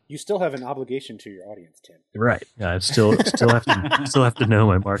 but you still have an obligation to your audience, Tim. Right? Yeah, I still have to know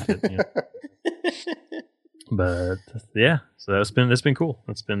my market. But yeah, so it's been cool.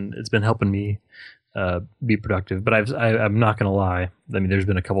 It's been helping me be productive. But I'm not gonna lie. I mean, there's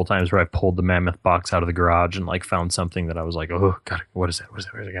been a couple times where I've pulled the mammoth box out of the garage and like found something that I was like, oh god, what is that?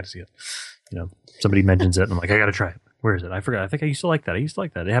 I got to see it. Somebody mentions it and I'm like, I got to try it. Where is it? I forgot. I think I used to like that.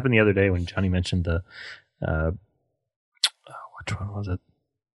 It happened the other day when Johnny mentioned the which one was it?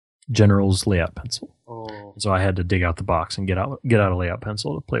 General's layout pencil. Oh. So I had to dig out the box and get out a layout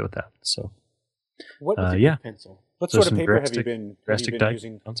pencil to play with that. So. What pencil? What sort of paper have you been using?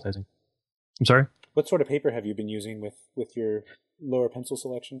 Downsizing. I'm sorry? What sort of paper have you been using with your lower pencil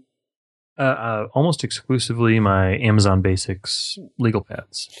selection? Almost exclusively my Amazon Basics legal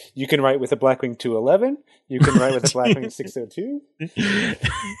pads. You can write with a Blackwing 211. You can write with a Blackwing 602.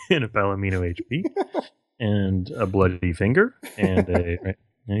 And a Palomino HB. And a bloody finger. And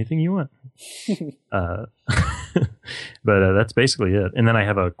anything you want. But that's basically it. And then I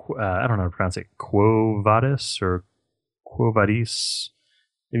have I don't know how to pronounce it, Quo Vadis or Quo Vadis.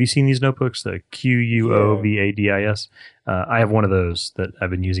 Have you seen these notebooks? The QUOVADIS. I have one of those that I've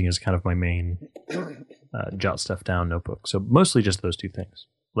been using as kind of my main jot stuff down notebook. So mostly just those 2 things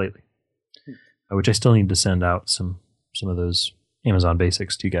lately, which I still need to send out some of those Amazon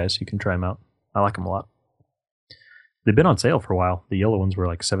Basics to you guys so you can try them out. I like them a lot. They've been on sale for a while. The yellow ones were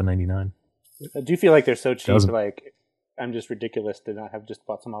like $7.99. I do feel like they're so cheap. Like I'm just ridiculous to not have just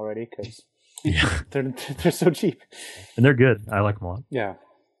bought some already because they're so cheap. And they're good. I like them a lot. Yeah.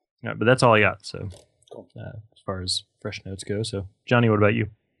 But that's all I got. So cool. As far as fresh notes go. So Johnny, what about you?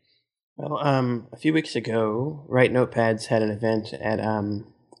 Well, a few weeks ago, Write Notepads had an event at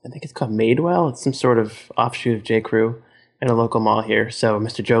I think it's called Madewell. It's some sort of offshoot of J. Crew at a local mall here. So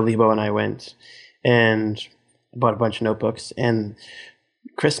Mr. Joe Lebo and I went and bought a bunch of notebooks, and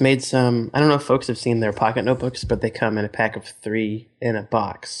Chris made some. I don't know if folks have seen their pocket notebooks, but they come in a pack of 3 in a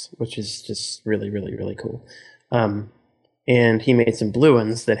box, which is just really, really, really cool. And he made some blue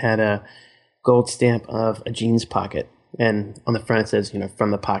ones that had a gold stamp of a jeans pocket and on the front it says,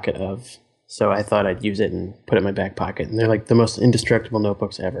 from the pocket of. So I thought I'd use it and put it in my back pocket. And they're like the most indestructible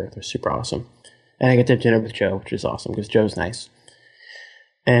notebooks ever. They're super awesome. And I get to have dinner with Joe, which is awesome because Joe's nice.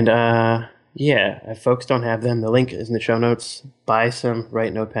 And if folks don't have them, the link is in the show notes. Buy some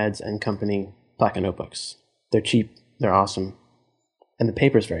Write Notepads and Company pocket notebooks. They're cheap. They're awesome. And the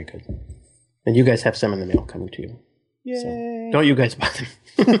paper's very good. And you guys have some in the mail coming to you. Yay. So don't you guys buy them.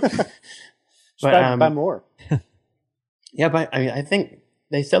 But, buy more. Yeah, but I think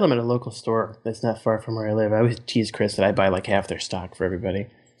they sell them at a local store that's not far from where I live. I always tease Chris that I buy like half their stock for everybody.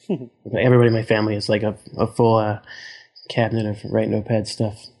 Everybody in my family is like a full cabinet of Write Notepad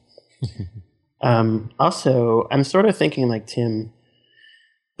stuff. Also, I'm sort of thinking like Tim,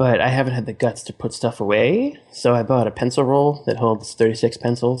 but I haven't had the guts to put stuff away. So I bought a pencil roll that holds 36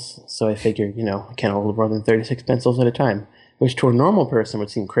 pencils. So I figured, I can't hold more than 36 pencils at a time, which to a normal person would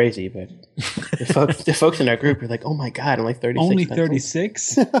seem crazy. But the folks in our group are like, oh my God, I'm like 36 Only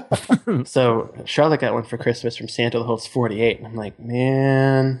pencils. 36? So Charlotte got one for Christmas from Santa that holds 48. And I'm like,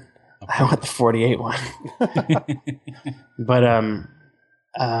 man, I want the 48 one. But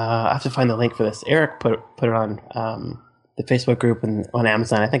I have to find the link for this. Eric put it on the Facebook group and on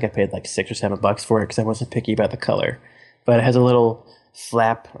Amazon. I think I paid like $6 or $7 for it because I wasn't picky about the color. But it has a little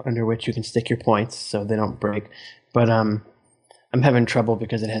flap under which you can stick your points so they don't break. But I'm having trouble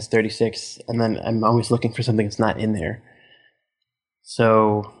because it has 36, and then I'm always looking for something that's not in there.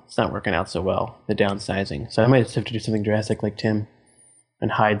 So it's not working out so well, the downsizing. So I might just have to do something drastic like Tim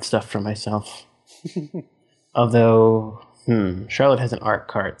and hide stuff from myself. Although, Charlotte has an art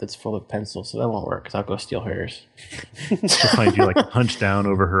cart that's full of pencils, so that won't work because I'll go steal hers. She'll find you like hunched down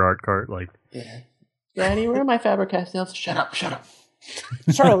over her art cart, like. Yeah. Daddy, where are my Faber-Castells? Shut up.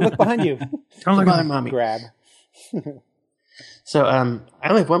 Charlotte, look behind you. Don't look at mommy. Grab. So I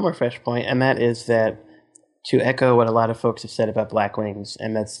only have one more fresh point, and that is that to echo what a lot of folks have said about Blackwings,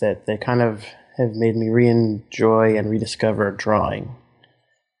 and that's that they kind of have made me re-enjoy and rediscover drawing,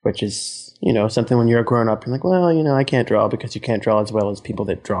 which is, something when you're a grown-up, you're like, well, I can't draw because you can't draw as well as people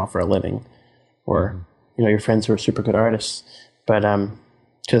that draw for a living, or, your friends who are super good artists. But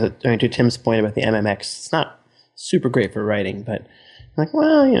to Tim's point about the MMX, it's not super great for writing, but I'm like,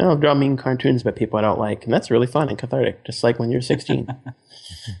 well, I'll draw mean cartoons about people I don't like, and that's really fun and cathartic, just like when you're 16.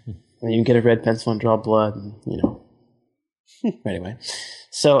 And you can get a red pencil and draw blood, and, Anyway,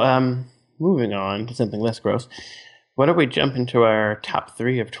 so moving on to something less gross. Why don't we jump into our top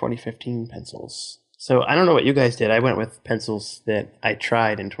 3 of 2015 pencils? So I don't know what you guys did. I went with pencils that I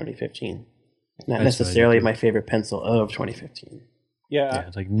tried in 2015. Not necessarily my favorite pencil of 2015. Yeah,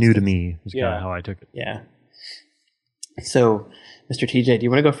 it's like new to me is kind of how I took it. Yeah. So, Mr. TJ, do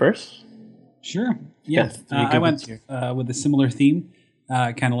you want to go first? Sure. Yeah. I went with a similar theme,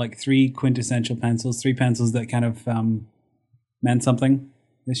 kind of like 3 quintessential pencils, 3 pencils that kind of meant something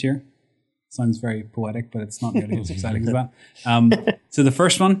this year. Sounds very poetic, but it's not nearly as exciting as that. So the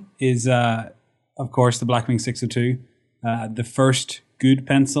first one is, of course, the Blackwing 602, the first good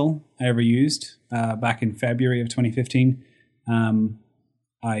pencil I ever used back in February of 2015.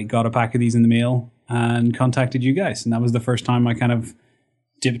 I got a pack of these in the mail and contacted you guys, and that was the first time I kind of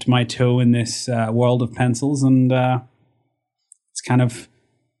dipped my toe in this world of pencils, and it's kind of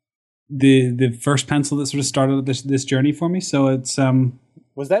the first pencil that sort of started this journey for me. So it's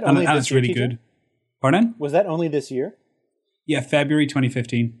was that only and this it's year, really TJ? good. Pardon? Was that only this year? Yeah, February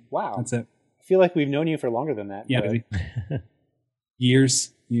 2015. Wow, that's it. I feel like we've known you for longer than that. Yeah, really.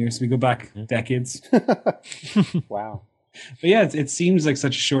 years. We go back decades. Wow. But yeah, it seems like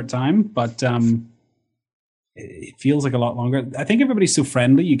such a short time, but it feels like a lot longer. I think everybody's so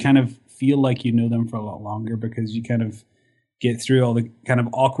friendly, you kind of feel like you know them for a lot longer because you kind of get through all the kind of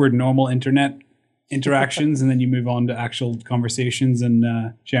awkward normal internet interactions and then you move on to actual conversations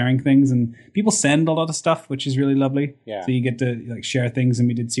and sharing things. And people send a lot of stuff, which is really lovely. Yeah. So you get to like share things, and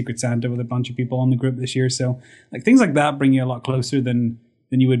we did Secret Santa with a bunch of people on the group this year. So like things like that bring you a lot closer than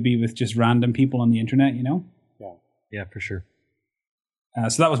you would be with just random people on the internet, Yeah, for sure.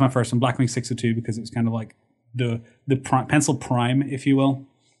 So that was my first one, Blackwing 602, because it was kind of like the pencil prime, if you will.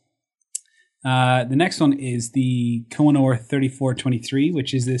 The next one is the Kohinoor 3423,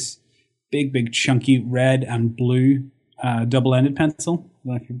 which is this big chunky red and blue double-ended pencil. I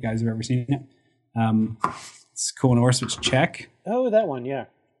don't know if you guys have ever seen it. It's Kohinoor, so it's Czech. Oh, that one, yeah.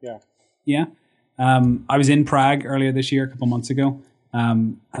 Yeah. I was in Prague earlier this year, a couple months ago,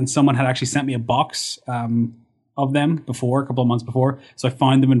 and someone had actually sent me a box of them before, a couple of months before. So I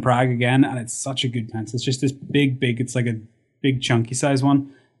found them in Prague again, and it's such a good pencil. It's just this big, it's like a big chunky size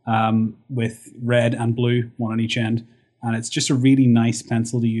one with red and blue, one on each end. And it's just a really nice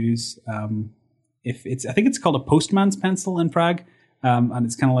pencil to use. I think it's called a postman's pencil in Prague, and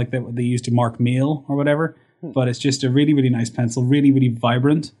it's kind of like what they use to mark mail or whatever. But it's just a really, really nice pencil, really, really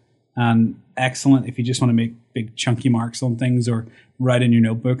vibrant, and excellent if you just want to make big chunky marks on things or write in your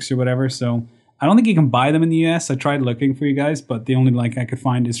notebooks or whatever. So I don't think you can buy them in the US. I tried looking for you guys, but the only I could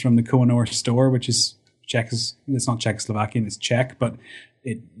find is from the Koh-i-Noor store, which is it's not Czechoslovakian, it's Czech, but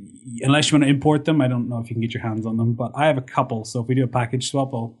unless you want to import them, I don't know if you can get your hands on them. But I have a couple, so if we do a package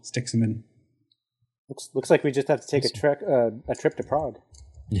swap, I'll stick some in. Looks like we just have to take a trip to Prague.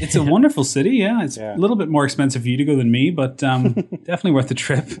 It's a wonderful city, yeah. It's a little bit more expensive for you to go than me, but definitely worth the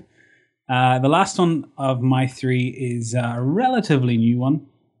trip. The last one of my three is a relatively new one,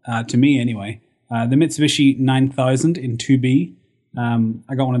 to me anyway. The Mitsubishi 9000 in 2B.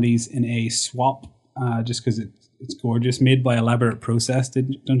 I got one of these in a swap just because it's gorgeous, made by Elaborate Process,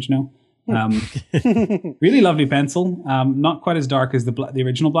 don't you know? Really lovely pencil. Not quite as dark as the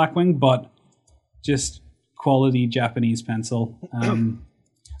original Blackwing, but just quality Japanese pencil.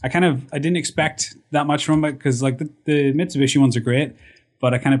 I didn't expect that much from it because the Mitsubishi ones are great,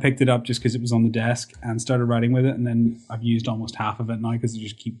 but I kind of picked it up just because it was on the desk and started writing with it, and then I've used almost half of it now because I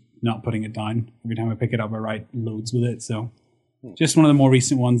just keep not putting it down. Every time I pick it up, I write loads with it. So just one of the more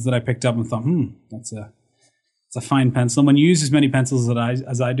recent ones that I picked up and thought, it's a fine pencil. When you use as many pencils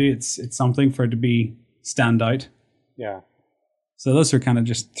as I do, it's something for it to be stand out. Yeah. So those are kind of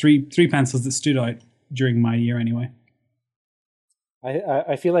just three pencils that stood out during my year anyway.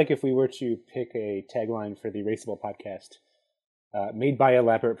 I feel like if we were to pick a tagline for the Erasable podcast, made by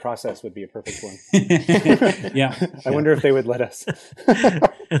Elaborate Process would be a perfect one. Yeah. I wonder if they would let us.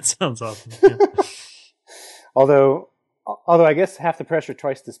 It sounds awesome. Yeah. Although I guess half the pressure,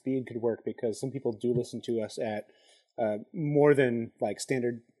 twice the speed could work because some people do listen to us at more than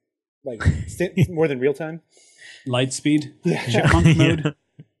standard, more than real time. Light speed. Yeah. Chipmunk mode.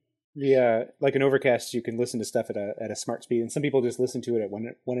 Like an Overcast, you can listen to stuff at a smart speed, and some people just listen to it at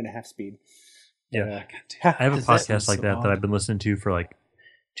 1.5 speed. Yeah, I have a podcast like that I've been listening to for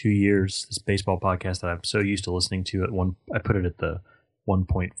 2 years. This baseball podcast that I'm so used to listening to I put it at the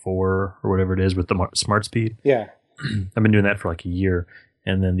 1.4 or whatever it is with the smart speed. Yeah, I've been doing that for a year,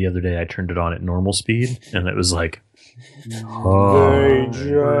 and then the other day I turned it on at normal speed, and it was like, what do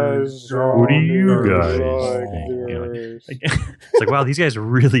you guys think? It's like, wow, these guys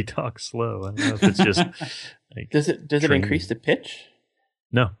really talk slow. I don't know if it's just does it increase the pitch?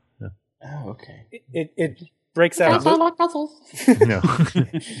 No. Oh, okay. It breaks out. Like puzzles. No.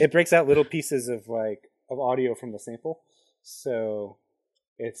 It breaks out little pieces of audio from the sample, so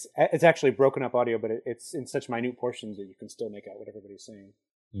it's actually broken up audio, but it's in such minute portions that you can still make out what everybody's saying.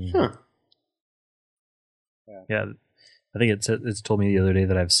 Huh. Yeah, I think it's told me the other day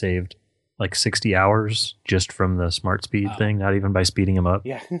that I've saved 60 hours just from the smart speed thing, not even by speeding them up.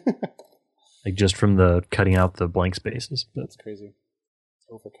 Yeah. Just from the cutting out the blank spaces. But that's crazy.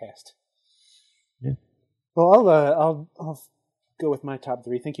 Overcast. Yeah. Well, I'll go with my top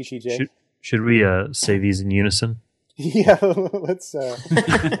three. Thank you, CJ. Should we say these in unison? Yeah, let's. I'm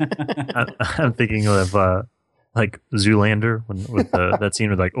thinking of Zoolander with that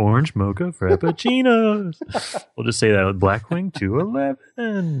scene with orange mocha frappuccinos. We'll just say that with Blackwing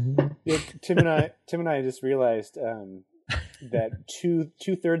 211. Yeah, Tim and I just realized that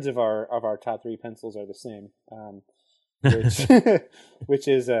two-thirds of our top three pencils are the same, which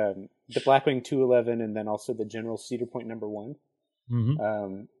is the Blackwing 211 and then also the General Cedar Point #1.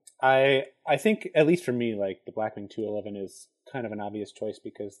 Mm-hmm. I think, at least for me, the Blackwing 211 is kind of an obvious choice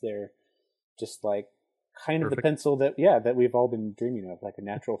because they're just kind of the pencil that we've all been dreaming of, a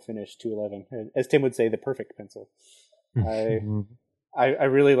natural finish 211. As Tim would say, the perfect pencil. I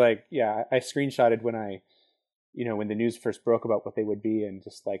really I screenshotted when the news first broke about what they would be, and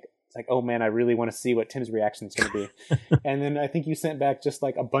just it's oh man, I really want to see what Tim's reaction is going to be. And then I think you sent back just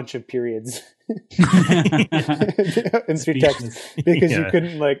a bunch of periods in through text because you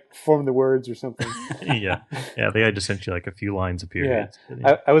couldn't form the words or something. Yeah. I think I just sent you a few lines of periods.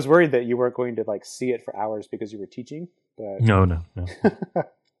 Yeah. I was worried that you weren't going to see it for hours because you were teaching. But No.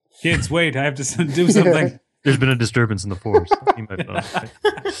 Kids, wait, I have to do something. There's been a disturbance in the force.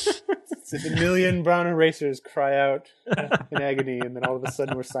 A million brown erasers cry out in agony, and then all of a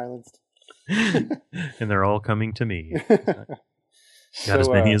sudden we're silenced. And they're all coming to me. Got as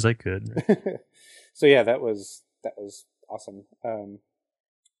many as I could. So yeah, that was awesome. I'll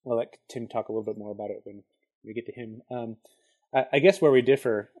let Tim talk a little bit more about it when we get to him. I guess where we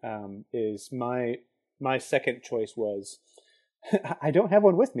differ is my second choice was I don't have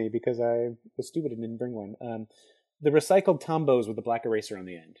one with me because I was stupid and didn't bring one. The recycled Tombows with the black eraser on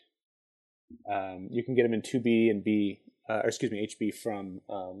the end. You can get them in 2B and B, HB from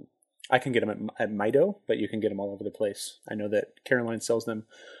I can get them at Mido, but you can get them all over the place. I know that Caroline sells them.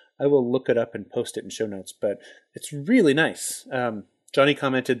 I will look it up and post it in show notes, but it's really nice. Johnny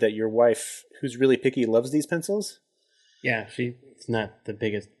commented that your wife, who's really picky, loves these pencils. Yeah, she's not the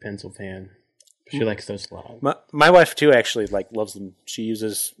biggest pencil fan. She likes those a lot. My wife too actually loves them. She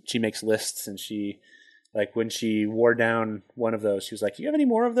makes lists, and she when she wore down one of those, she was like, "Do you have any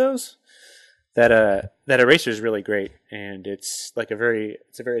more of those?" That eraser is really great, and it's a very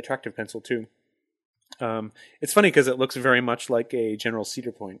attractive pencil too. It's funny because it looks very much like a General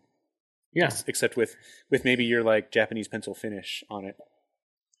Cedar Point. Yes, except with maybe your Japanese pencil finish on it.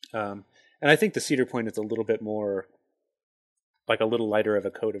 And I think the Cedar Point is a little bit more a little lighter of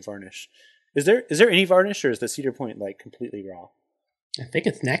a coat of varnish. Is there any varnish, or is the Cedar Point completely raw? I think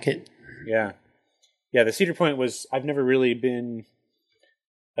it's naked. Yeah. The Cedar Point I've never really been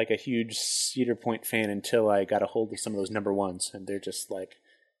a huge Cedar Point fan until I got a hold of some of those number ones, and they're just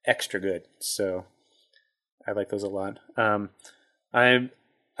extra good. So I like those a lot.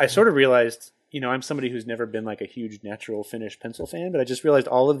 I sort of realized, I'm somebody who's never been a huge natural finish pencil fan, but I just realized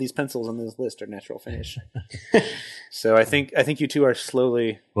all of these pencils on this list are natural finish. So I think you two are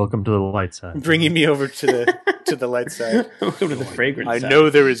slowly welcome to the light side, bringing me over to the light side. Welcome to the fragrance I side.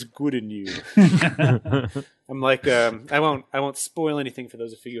 know there is good in you. I'm I won't spoil anything for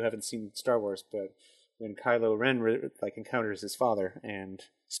those of you who haven't seen Star Wars, but when Kylo Ren encounters his father and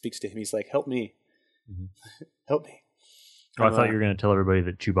speaks to him, he's like, "Help me, help me." Oh, I thought you were going to tell everybody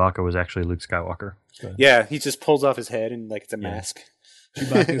that Chewbacca was actually Luke Skywalker. So. Yeah, he just pulls off his head and it's a mask.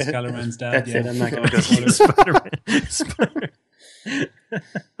 Chewbacca's Kylo Ren's dad. That's it. I'm not going to Spider-Man.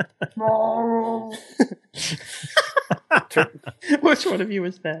 Which one of you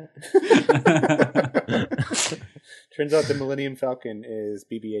is that? Turns out the Millennium Falcon is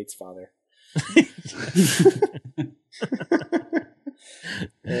BB-8's father.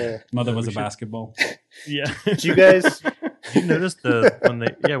 Mother was a basketball. Yeah. Did you guys you notice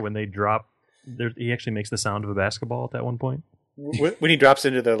when they drop, he actually makes the sound of a basketball at that one point? When he drops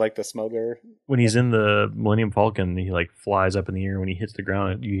into the smuggler, when he's in the Millennium Falcon, he flies up in the air. When he hits the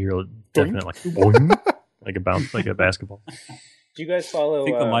ground, you hear a definite boing, a bounce, like a basketball. Do you guys follow? I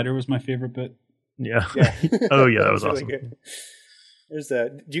think the lighter was my favorite bit. Yeah. Oh yeah, that was really awesome. Good. There's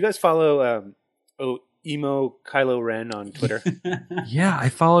do you guys follow emo Kylo Ren on Twitter? Yeah, I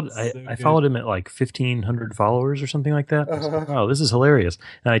followed. I followed him at 1,500 followers or something like that. I was like, wow, this is hilarious.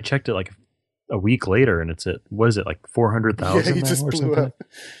 And I checked it a week later, and it's at 400,000 he just or blew something. up.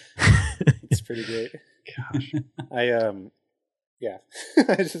 It's pretty great. Gosh, yeah,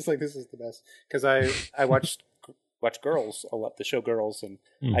 I just this is the best because I watch Girls a lot, the show Girls, and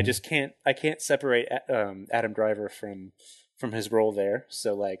I just can't separate Adam Driver from his role there.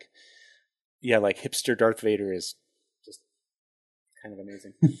 So hipster Darth Vader is just kind of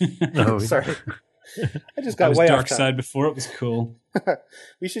amazing. Oh, sorry. I just that got was way dark off time. side before it was cool.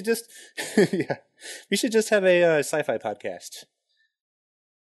 We should just have a sci-fi podcast.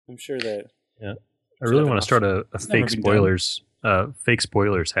 I'm sure that. Yeah, I really want to start a fake spoilers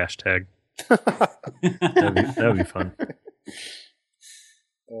hashtag. That would be fun.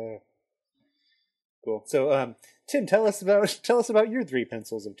 Cool. So, Tim, tell us about your 3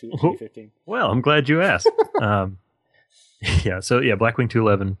 pencils of 2015. Well, I'm glad you asked. Yeah. So Blackwing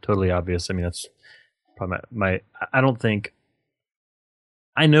 211, totally obvious. I mean, that's probably my. I don't think.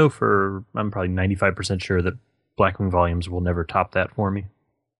 I know I'm probably 95% sure that Blackwing volumes will never top that for me,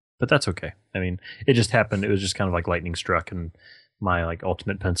 but that's okay. I mean, it just happened. It was just kind of like lightning struck, and my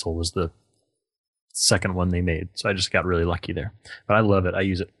ultimate pencil was the second one they made, so I just got really lucky there. But I love it. I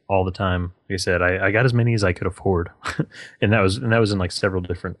use it all the time. Like I said, I got as many as I could afford, and that was in several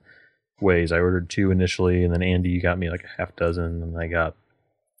different ways. I ordered 2 initially, and then Andy got me a half dozen, and I got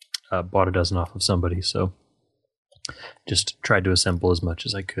bought a dozen off of somebody. So just tried to assemble as much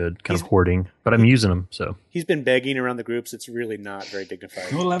as I could, kind of hoarding, but I'm using them. So he's been begging around the groups. It's really not very dignified.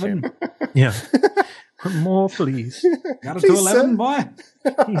 211. Yeah. More, please. Got a 211, boy.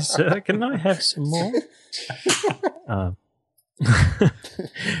 Please, sir, can I have some more?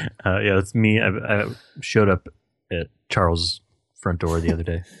 Yeah, it's me. I showed up at Charles' front door the other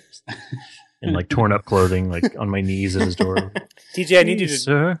day in torn up clothing, on my knees at his door. TJ, I need you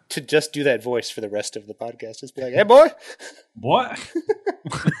to just do that voice for the rest of the podcast. Just be like, "Hey, boy." What?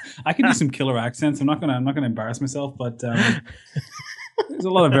 I can do some killer accents. I'm not gonna embarrass myself, but there's a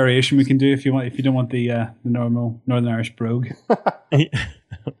lot of variation we can do if you don't want the normal Northern Irish brogue. You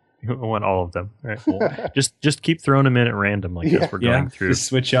want all of them, right? Well, just keep throwing them in at random, as we're going through. Just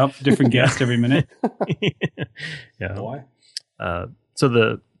switch up, different guest every minute. Yeah. Why? So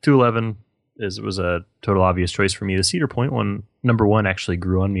the 211, was a total obvious choice for me. The Cedar Point one, number one, actually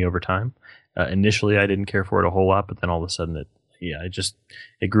grew on me over time. Initially, I didn't care for it a whole lot, but then all of a sudden,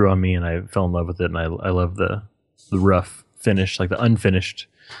 it grew on me, and I fell in love with it. And I love the rough finish, like the unfinished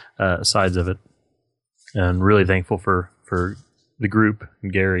sides of it. And really thankful for the group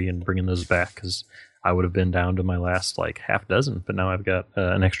and Gary and bringing those back, because I would have been down to my last like half dozen, but now I've got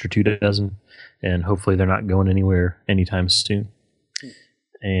an extra 2 dozen, and hopefully they're not going anywhere anytime soon.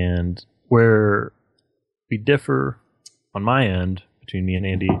 And where we differ on my end between me and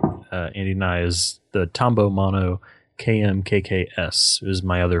Andy and I, is the Tombow Mono KMKKS is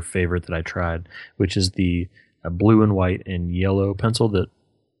my other favorite that I tried, which is the blue and white and yellow pencil that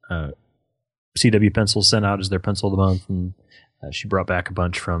CW Pencil sent out as their pencil of the month, and she brought back a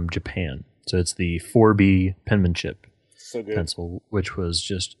bunch from Japan. So it's the 4B penmanship pencil, which was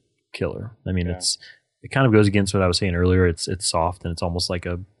just killer. I mean, it kind of goes against what I was saying earlier. It's soft and it's almost like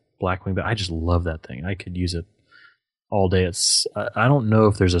a Blackwing, but I just love that thing. I could use it all day. It's I don't know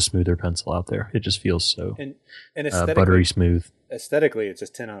if there's a smoother pencil out there. It just feels so and buttery smooth. Aesthetically, it's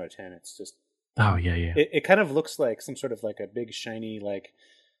just 10 out of 10. It's just It kind of looks like some sort of like a big shiny like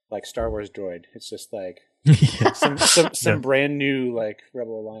Star Wars droid. It's just like some brand new like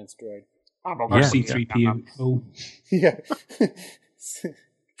Rebel Alliance droid. C3PO. Yeah.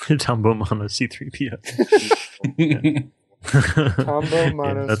 Tombow Mono C3PO. Tombow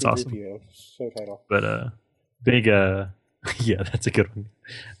Mono that's C3PO. awesome. Show title. But big yeah, that's a good one.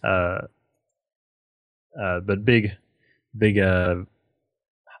 But big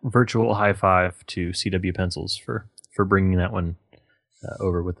virtual high five to CW Pencils for bringing that one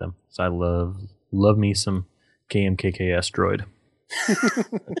over with them. So I love me some KMKKS droid.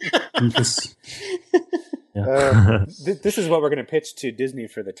 This is what we're going to pitch to Disney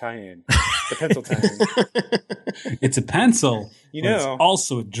for the tie-in, the pencil tie-in. It's a pencil, it's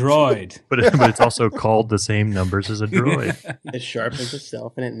also a droid. but it's also called the same numbers as a droid. It sharpens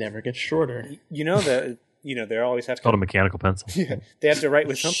itself and it never gets shorter. They always have It's called a mechanical pencil. Yeah, they have to write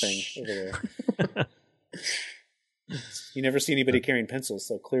with something over there. You never see anybody carrying pencils,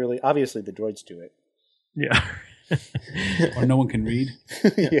 so obviously the droids do it. Yeah. Or no one can read.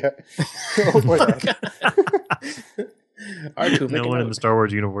 Yeah. Or that. No one in the Star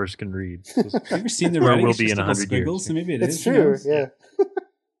Wars universe can read. Have you ever seen the writing? Will be in 100 years. So maybe it's true. Yeah.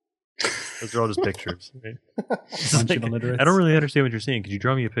 Those are all just pictures. Right? I don't really understand what you're saying. Could you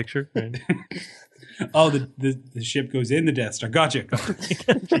draw me a picture? Right? Oh, the ship goes in the Death Star. Gotcha.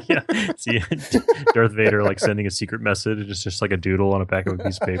 Yeah. See, Darth Vader like sending a secret message. It's just like a doodle on a back of a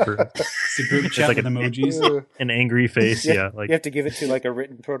piece of paper. It's a group chat with emojis. An angry face. Yeah. Like you have to give it to like a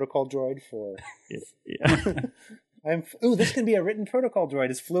written protocol droid for. Yeah. This can be a written protocol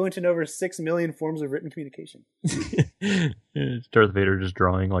droid. It's fluent in over 6 million forms of written communication. It's Darth Vader just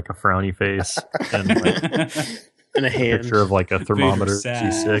drawing like a frowny face and like and a hand. Picture of like a thermometer.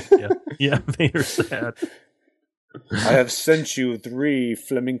 She's sick. Yeah, Vader's sad. I have sent you 3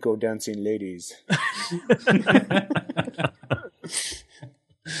 flamenco dancing ladies.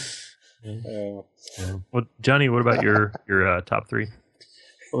 Well, Johnny, what about your top 3?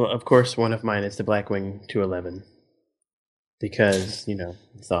 Well, of course, one of mine is the Blackwing 211 because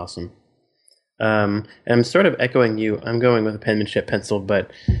it's awesome. And I'm sort of echoing you. I'm going with a penmanship pencil, but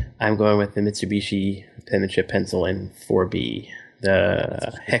I'm going with the Mitsubishi penmanship pencil in 4B,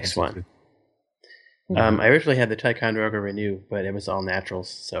 the Hex one. I originally had the Ticonderoga Renew, but it was all naturals.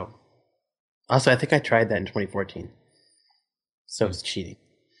 So, also, I think I tried that in 2014. So it's cheating.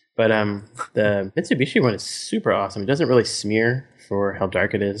 But the Mitsubishi one is super awesome. It doesn't really smear for how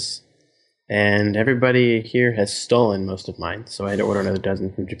dark it is. And everybody here has stolen most of mine, so I had to order another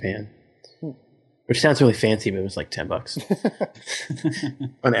dozen from Japan. Which sounds really fancy, but it was like $10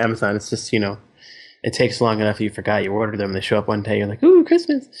 on Amazon. It's just, it takes long enough. You forgot you ordered them. They show up one day. You're like, ooh,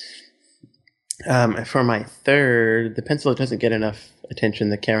 Christmas. For my third, the pencil that doesn't get enough attention,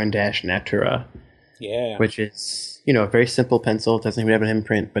 the Caran d'Ache Natura. Yeah. Which is, a very simple pencil. It doesn't even have an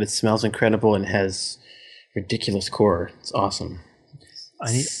imprint, but it smells incredible and has ridiculous core. It's awesome.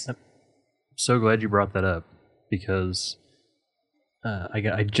 I'm so glad you brought that up because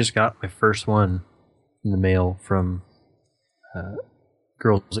I just got my first one in the mail from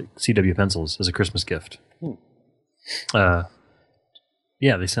girls at CW Pencils as a Christmas gift.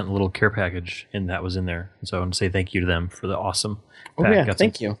 Yeah, they sent a little care package, and that was in there. And so I want to say thank you to them for the awesome pack. Oh, yeah,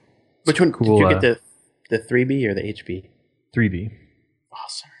 thank you. Which one? Cool, did you get the 3B or the HB? 3B.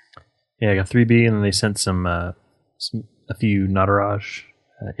 Awesome. Yeah, I got 3B, and then they sent a few Nataraj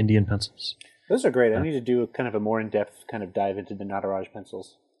Indian pencils. Those are great. I need to do kind of a more in-depth kind of dive into the Nataraj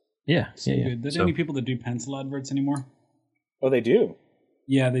pencils. Yeah. Good. Are there any people that do pencil adverts anymore? Oh, they do?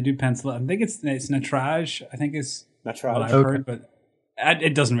 Yeah, they do pencil. I think it's Natraj. I think is what I've Natraj. heard, but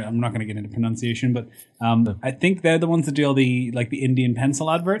it doesn't. I'm not going to get into pronunciation, but I think they're the ones that do all the Indian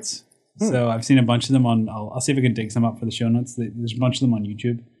pencil adverts. So I've seen a bunch of them on. I'll see if I can dig some up for the show notes. There's a bunch of them on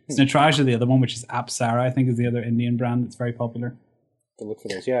YouTube. Natraj is the other one, which is Apsara. I think is the other Indian brand that's very popular. To look for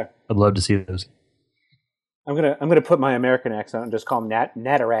those, yeah. I'd love to see those. I'm gonna put my American accent on and just call them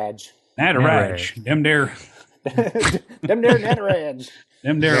Nataraj. Nataraj. Them there Nataraj.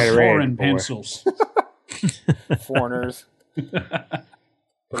 Them there Nataraj, foreign boy. pencils. Foreigners. But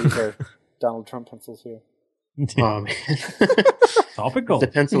these are Donald Trump pencils here. Oh, man. Topical. The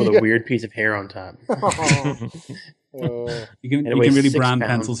pencil with a weird piece of hair on top. You can it weighs really 6 brand pounds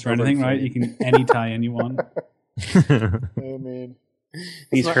pencils for over anything, right? inflated. You can any tie any one. Oh man,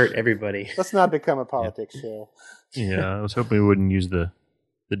 These hurt everybody. let's not become a politics show. Yeah, I was hoping we wouldn't use the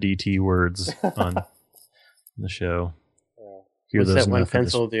DT words on the show. Hear What's those that one enough of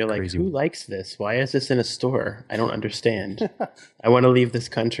this pencil? They're like, crazy- who likes this? Why is this in a store? I don't understand. I want to leave this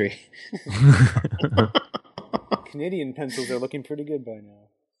country. Canadian pencils are looking pretty good by now.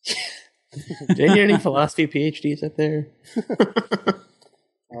 Did you get any philosophy PhDs up there?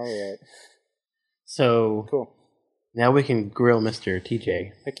 All right, So cool. now we can grill Mr.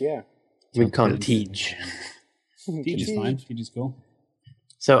 TJ. Heck yeah. We can call him Tej. Teach is fine. Teach is cool.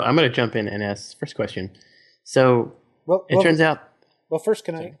 So I'm going to jump in and ask the first question. So Well, it turns out, Well, first,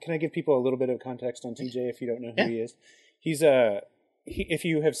 can I give people a little bit of context on TJ if you don't know who Yeah. he is? He's if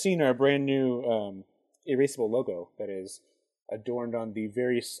you have seen our brand new erasable logo that is adorned on the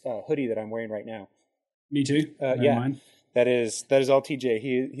very hoodie that I'm wearing right now. Me too. Never yeah. mind. That is all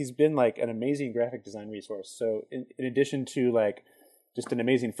TJ. He's been like an amazing graphic design resource. So in addition to like just an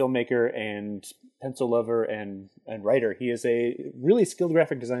amazing filmmaker and pencil lover and writer, he is a really skilled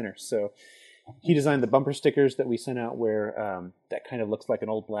graphic designer. So he designed the bumper stickers that we sent out where that kind of looks like an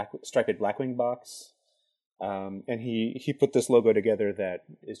old striped Blackwing box. And he put this logo together that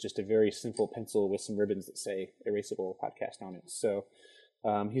is just a very simple pencil with some ribbons that say Erasable Podcast on it. So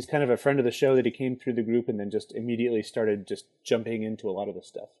he's kind of a friend of the show that he came through the group and then just immediately started just jumping into a lot of the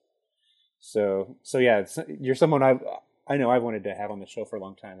stuff. So yeah, you're someone I know I've wanted to have on the show for a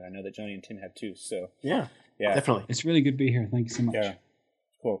long time, and I know that Johnny and Tim have too. So yeah, yeah, definitely. It's really good to be here. Thank you so much. Yeah,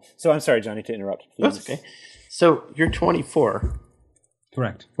 cool. So I'm sorry, Johnny, to interrupt. Please. That's okay. So you're 24,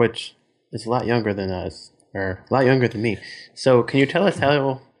 Correct. which is a lot younger than us, or a lot younger than me. So can you tell us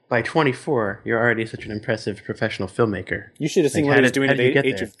how by 24 you're already such an impressive professional filmmaker? You should have seen Like, what how he was did- doing how at did you the get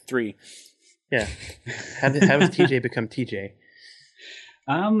age there? of 3. Yeah. How does TJ become TJ?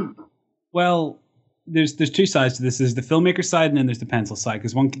 Well, there's two sides to this. There's the filmmaker side, and then there's the pencil side.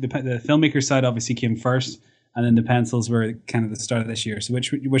 Because the filmmaker side obviously came first, and then the pencils were kind of the start of this year. So which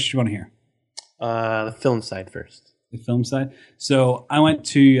do you want to hear? The film side first. The film side. So I went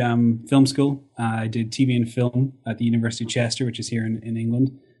to film school. I did TV and film at the University of Chester, which is here in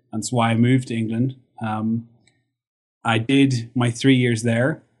England. That's why I moved to England. I did my 3 years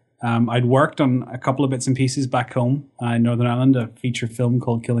there. I'd worked on a couple of bits and pieces back home in Northern Ireland, a feature film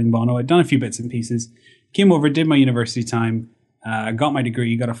called Killing Bono. I'd done a few bits and pieces. Came over, did my university time, got my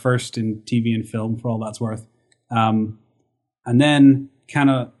degree, got a first in TV and film for all that's worth. And then kind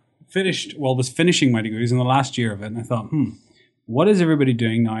of was finishing my degrees in the last year of it. And I thought, what is everybody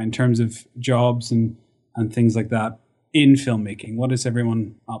doing now in terms of jobs and things like that in filmmaking? What is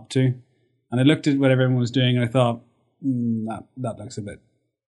everyone up to? And I looked at what everyone was doing and I thought, that looks a bit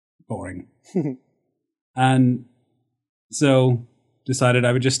boring. And so decided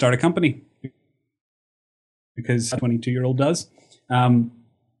I would just start a company because a 22-year-old does.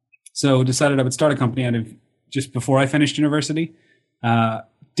 So decided I would start a company out of just before I finished university.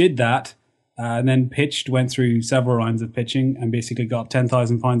 Did that and then went through several rounds of pitching and basically got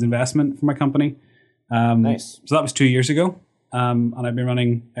 £10,000 investment for my company. Nice. So that was 2 years ago. And I've been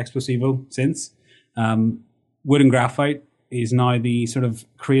running Explosivo since. Wood Graphite is now the sort of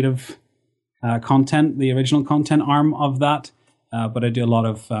creative content, the original content arm of that. But I do a lot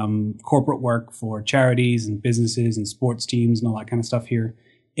of corporate work for charities and businesses and sports teams and all that kind of stuff here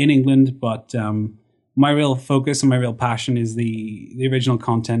in England. But my real focus and my real passion is the original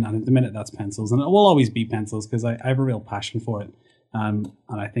content. And at the minute, that's pencils. And it will always be pencils because I have a real passion for it. And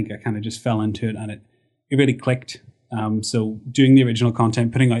I think I kind of just fell into it and it really clicked. So doing the original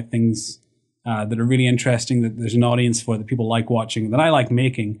content, putting out things that are really interesting, that there's an audience for, that people like watching, that I like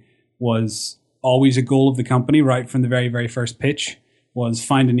making, was always a goal of the company right from the very, very first pitch, was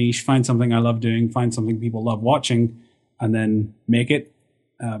find a niche, find something I love doing, find something people love watching, and then make it.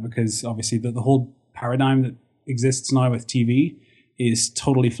 Because obviously the whole paradigm that exists now with TV is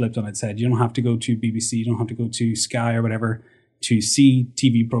totally flipped on its head. You don't have to go to BBC, you don't have to go to Sky or whatever to see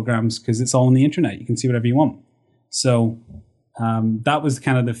TV programs because it's all on the internet. You can see whatever you want. So that was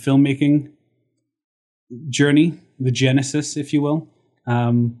kind of the filmmaking journey, the genesis, if you will.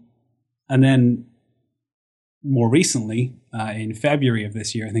 And then more recently, in February of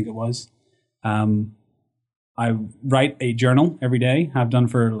this year, I think it was, I write a journal every day. I've done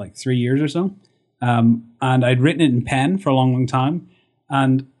for like 3 years or so. And I'd written it in pen for a long, long time.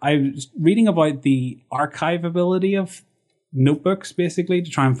 And I was reading about the archivability of notebooks, basically,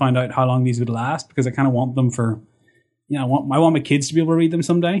 to try and find out how long these would last, because I kind of want them for, I want my kids to be able to read them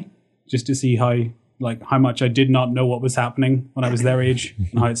someday, just to see how much I did not know what was happening when I was their age,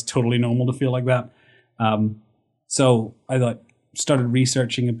 and how it's totally normal to feel like that. So I started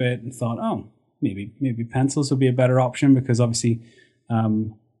researching a bit and thought, maybe pencils would be a better option, because obviously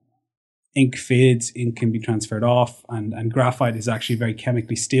ink fades, ink can be transferred off, and graphite is actually very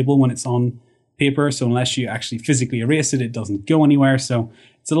chemically stable when it's on paper. So unless you actually physically erase it, it doesn't go anywhere. So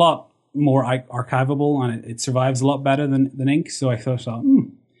it's a lot more archivable, and it survives a lot better than ink. So I thought,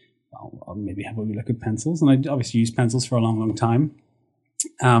 I'll maybe have a look at pencils. And I obviously used pencils for a long, long time.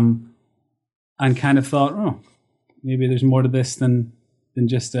 And kind of thought, maybe there's more to this than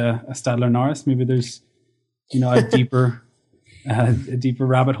just a Stadler Norris. Maybe there's, a deeper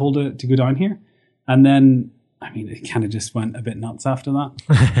rabbit hole to go down here. And then, it kind of just went a bit nuts after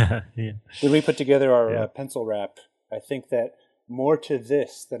that. Yeah. When we put together our pencil wrap, I think that more to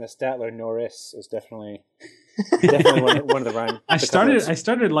this than a Statler Norris is definitely one of the rhyme. I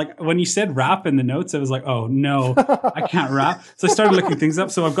started like, when you said rap in the notes, I was like, oh no, I can't rap. So I started looking things up.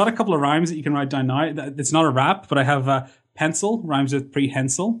 So I've got a couple of rhymes that you can write down now. It's not a rap, but I have pencil rhymes with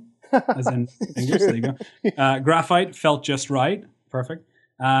prehensile, as in fingers. There you go. Graphite felt just right. Perfect.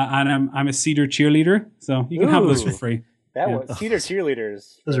 And I'm a cedar cheerleader, so you can have those for free. That was cedar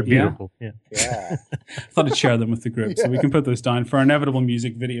cheerleaders. Those are beautiful. Yeah. Thought I'd share them with the group, so we can put those down for our inevitable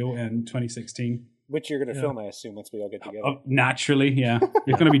music video in 2016. Which you're going to film, I assume, once we all get together. Naturally, yeah.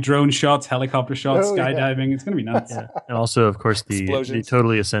 There's going to be drone shots, helicopter shots, skydiving. Yeah. It's going to be nuts. Yeah. And also, of course, the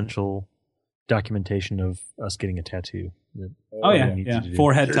totally essential documentation of us getting a tattoo. Yeah.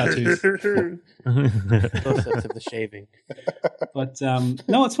 Forehead tattoos. Close-ups of the shaving. But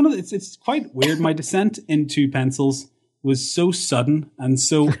no, it's quite weird. My descent into pencils was so sudden and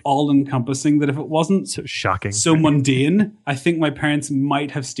so all-encompassing that if it wasn't so shocking, so mundane, I think my parents might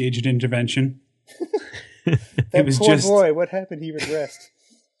have staged an intervention. It was poor boy, what happened? He regressed.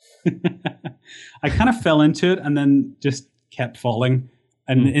 I kind of fell into it and then just kept falling,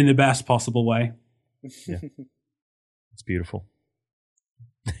 and in the best possible way. Yeah. It's beautiful.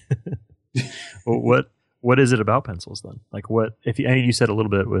 Well, what is it about pencils then? Like, what if you said a little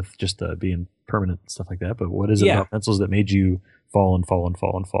bit with just being permanent and stuff like that, but what is it about pencils that made you fall and fall and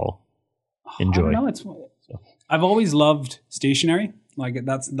fall and fall? Enjoy. I've always loved stationery. Like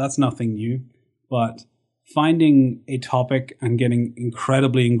that's nothing new, but finding a topic and getting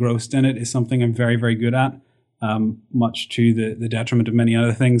incredibly engrossed in it is something I'm very, very good at. Much to the detriment of many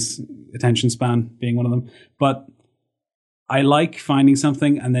other things, attention span being one of them. But I like finding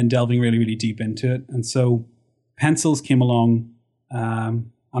something and then delving really, really deep into it. And so pencils came along,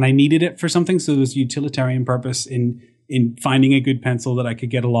 and I needed it for something. So there was utilitarian purpose in finding a good pencil that I could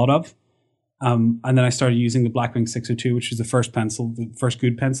get a lot of. And then I started using the Blackwing 602, which was the first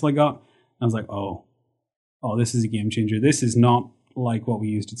good pencil I got. And I was like, oh, this is a game changer. This is not like what we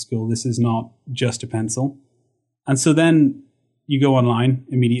used at school. This is not just a pencil. And so then you go online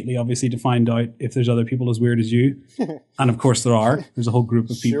immediately, obviously, to find out if there's other people as weird as you. And of course there are. There's a whole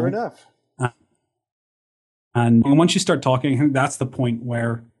group of people. Sure enough. And once you start talking, I think that's the point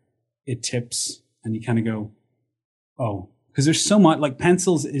where it tips and you kind of go, oh, because there's so much, like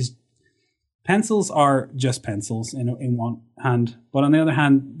pencils are just pencils in one hand. But on the other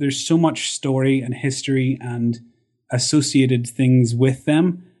hand, there's so much story and history and associated things with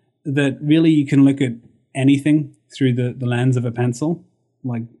them that really you can look at anything through the lens of a pencil.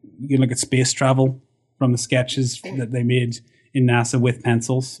 Like you can look at space travel from the sketches that they made in NASA with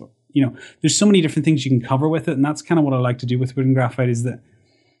pencils. There's so many different things you can cover with it. And that's kind of what I like to do with Wood Graphite, is that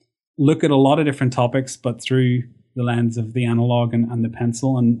look at a lot of different topics, but through the lens of the analog and the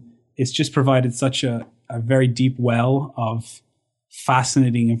pencil. And it's just provided such a very deep well of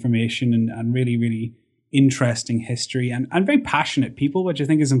fascinating information and really, really interesting history and very passionate people, which I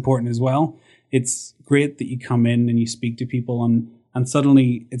think is important as well. It's great that you come in and you speak to people and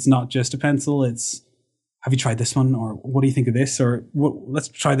suddenly it's not just a pencil. It's, have you tried this one? Or what do you think of this? Or let's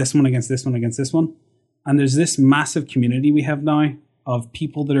try this one against this one against this one. And there's this massive community we have now of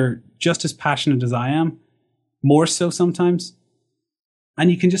people that are just as passionate as I am, more so sometimes. And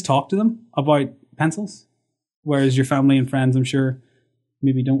you can just talk to them about pencils. Whereas your family and friends, I'm sure,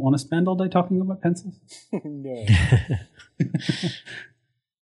 maybe don't want to spend all day talking about pencils. No.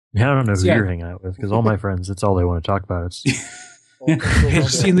 Yeah, I don't know who you're hanging out with, because all my friends, it's all they want to talk about. Hey, have you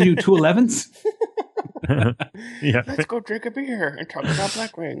seen the new 211s? Yeah. Let's go drink a beer and talk about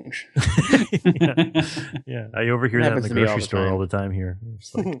Blackwings. Yeah, I overhear that in the grocery store all the time here.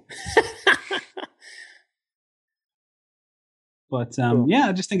 It's like, but yeah,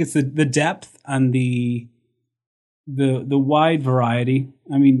 I just think it's the depth and the wide variety.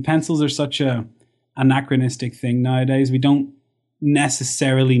 I mean, pencils are such a anachronistic thing nowadays. We don't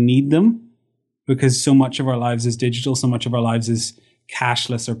necessarily need them because so much of our lives is digital, so much of our lives is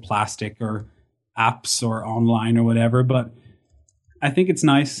cashless or plastic or apps or online or whatever. But I think it's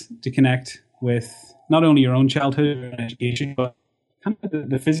nice to connect with not only your own childhood and education, but kind of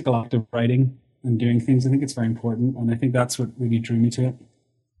the physical act of writing and doing things. I think it's very important, and I think that's what really drew me to it.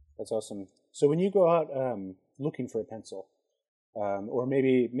 That's awesome. So when you go out looking for a pencil, or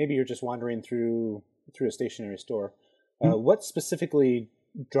maybe you're just wandering through a stationery store, what specifically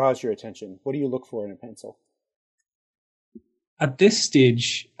draws your attention? What do you look for in a pencil? At this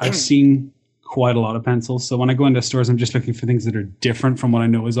stage, I've seen quite a lot of pencils. So when I go into stores, I'm just looking for things that are different from what I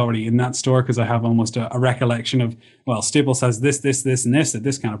know is already in that store, because I have almost a recollection of, well, Staples has this, and this at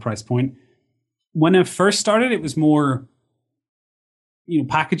this kind of price point. When I first started, it was more,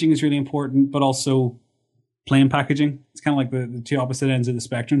 packaging is really important, but also plain packaging. It's kind of like the two opposite ends of the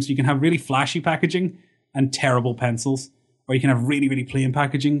spectrum. So you can have really flashy packaging and terrible pencils, or you can have really, really plain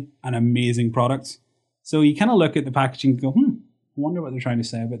packaging and amazing products. So you kind of look at the packaging and go, I wonder what they're trying to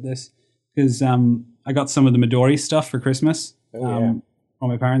say about this. Because I got some of the Midori stuff for Christmas from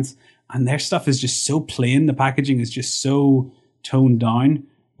my parents, and their stuff is just so plain. The packaging is just so toned down,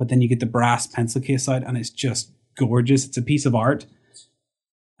 but then you get the brass pencil case out, and it's just gorgeous. It's a piece of art.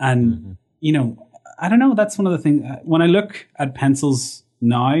 And, I don't know, that's one of the things. When I look at pencils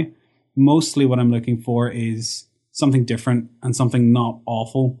now, mostly what I'm looking for is something different and something not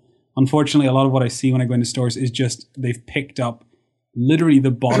awful. Unfortunately, a lot of what I see when I go into stores is just they've picked up literally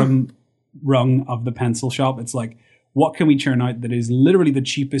the bottom rung of the pencil shop. It's like, what can we churn out that is literally the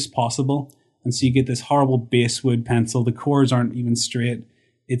cheapest possible? And so you get this horrible basewood pencil. The cores aren't even straight.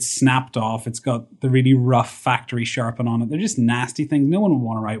 It's snapped off. It's got the really rough factory sharpen on it. They're just nasty things. No one would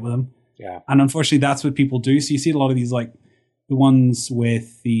want to write with them. Yeah. And unfortunately, that's what people do. So you see a lot of these, like the ones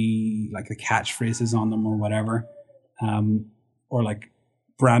with the catchphrases on them or whatever, or like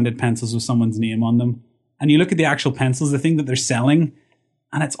branded pencils with someone's name on them. And you look at the actual pencils, the thing that they're selling,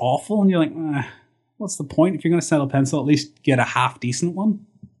 and it's awful. And you're like, what's the point? If you're going to sell a pencil, at least get a half decent one.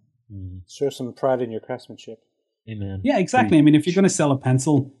 Show some pride in your craftsmanship. Amen. Yeah, exactly. I mean, if you're going to sell a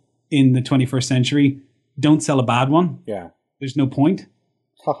pencil in the 21st century, don't sell a bad one. Yeah. There's no point.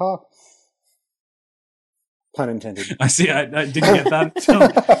 Haha. Pun intended. I see. I didn't get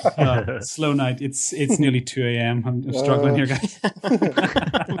that. Slow night. It's nearly 2 a.m. I'm struggling here, guys.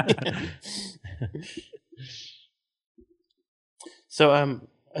 So,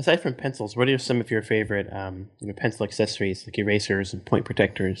 aside from pencils, what are some of your favorite pencil accessories, like erasers and point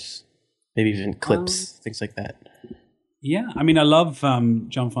protectors, maybe even clips, things like that? Yeah, I mean, I love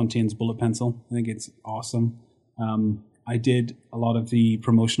John Fontaine's bullet pencil. I think it's awesome. I did a lot of the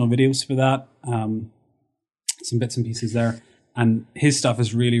promotional videos for that, some bits and pieces there. And his stuff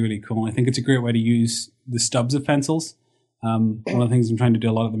is really, really cool. I think it's a great way to use the stubs of pencils. One of the things I'm trying to do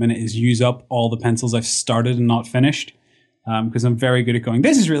a lot at the minute is use up all the pencils I've started and not finished. Because I'm very good at going,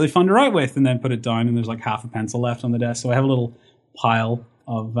 this is really fun to write with, and then put it down and there's like half a pencil left on the desk. So I have a little pile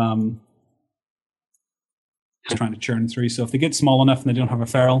of just trying to churn through. So if they get small enough and they don't have a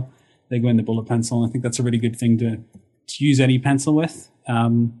ferrule, they go in the bullet pencil. And I think that's a really good thing to use any pencil with.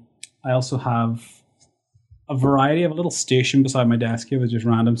 I also have a variety of a little station beside my desk here with just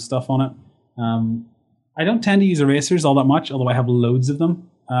random stuff on it. I don't tend to use erasers all that much, although I have loads of them.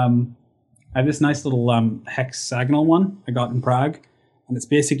 I have this nice little hexagonal one I got in Prague, and it's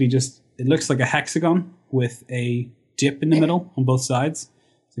basically just, it looks like a hexagon with a dip in the middle on both sides.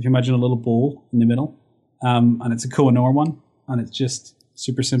 So if you imagine a little bowl in the middle, and it's a Koh-i-Noor one, and it's just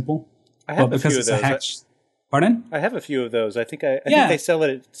super simple. I have a few of those. Pardon? I have a few of those. I think they sell it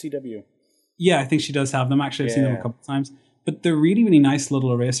at CW. Yeah, I think she does have them. Actually, I've seen them a couple of times. But they're really, really nice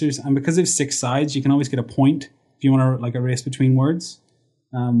little erasers, and because they have 6 sides, you can always get a point if you want to like erase between words.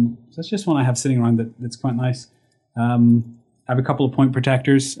 So that's just one I have sitting around that's quite nice. I have a couple of point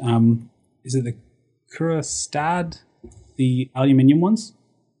protectors. Is it the Kurastad? The aluminum ones,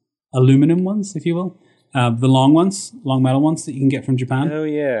 if you will. The long ones, long metal ones that you can get from Japan. Oh,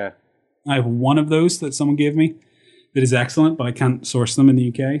 yeah. I have one of those that someone gave me that is excellent, but I can't source them in the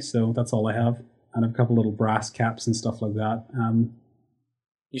UK, so that's all I have. and a couple little brass caps and stuff like that.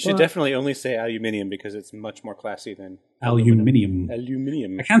 You should definitely only say aluminium because it's much more classy than aluminium.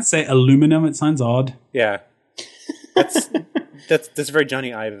 Aluminium. I can't say aluminum. It sounds odd. Yeah. That's very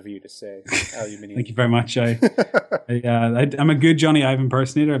Johnny Ive of you to say aluminium. Thank you very much. I'm a good Johnny Ive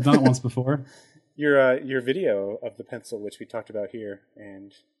impersonator. I've done it once before. Your video of the pencil, which we talked about here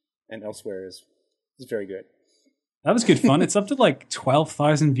and elsewhere, is very good. That was good fun. It's up to like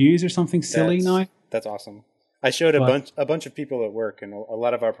 12,000 views or something silly now. That's awesome. I showed a bunch of people at work, and a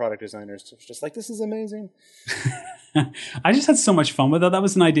lot of our product designers were just like, "This is amazing." I just had so much fun with that. That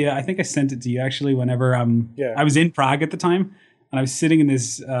was an idea. I think I sent it to you actually. Whenever I was in Prague at the time, and I was sitting in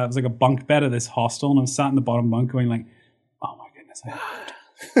this. It was like a bunk bed of this hostel, and I was sat in the bottom bunk, going like, "Oh my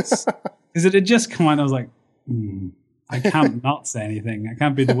goodness!" Because it had just come out. And I was like, "I can't not say anything. I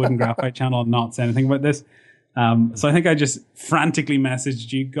can't be the Wood Graphite channel and not say anything about this." So I think I just frantically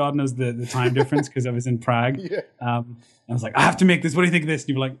messaged you. God knows the time difference because I was in Prague. I was like, I have to make this. What do you think of this? And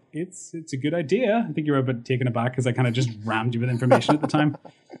you were like, it's a good idea. I think you were a bit taken aback because I kind of just rammed you with information at the time.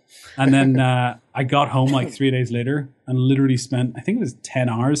 And then I got home like 3 days later and literally spent, I think it was 10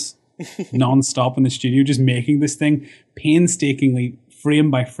 hours nonstop in the studio just making this thing, painstakingly,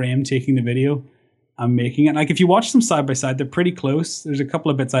 frame by frame, taking the video. I'm making it. Like if you watch them side by side, they're pretty close. There's a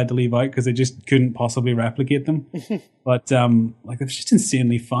couple of bits I had to leave out because I just couldn't possibly replicate them. But like it was just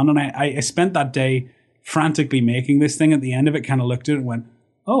insanely fun. And I spent that day frantically making this thing. At the end of it, kind of looked at it and went,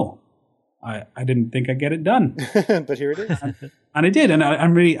 "Oh, I didn't think I'd get it done." But here it is. And I did. And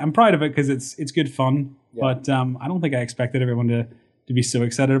I'm proud of it because it's good fun. Yeah. But I don't think I expected everyone to be so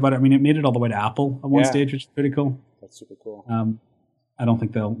excited about it. I mean, it made it all the way to Apple at one stage, which is pretty cool. That's super cool. I don't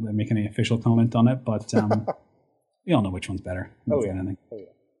think they'll make any official comment on it, but we all know which one's better. Oh yeah.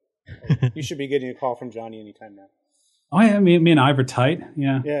 You should be getting a call from Johnny anytime now. Oh yeah, me and Ive are tight.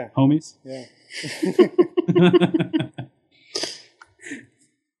 Yeah. Homies. Yeah.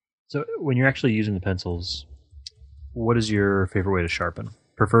 So when you're actually using the pencils, what is your favorite way to sharpen?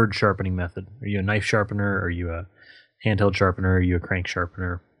 Preferred sharpening method? Are you a knife sharpener? Are you a handheld sharpener? Are you a crank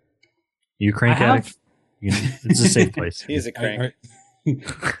sharpener? Are you a crank addict? It's a safe place. He is a crank.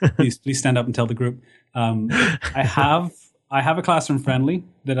 Please stand up and tell the group. I have a classroom friendly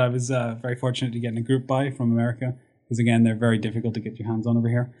that I was very fortunate to get in a group by from America because again they're very difficult to get your hands on over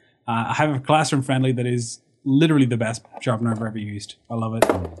here. I have a classroom friendly that is literally the best sharpener I've ever used. I love it.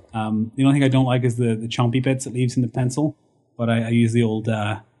 The only thing I don't like is the chompy bits it leaves in the pencil, but I use the old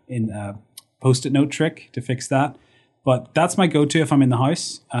post-it note trick to fix that. But that's my go-to if I'm in the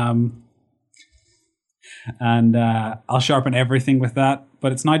house. And I'll sharpen everything with that.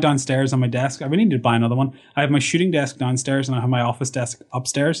 But it's now downstairs on my desk. I really need to buy another one. I have my shooting desk downstairs and I have my office desk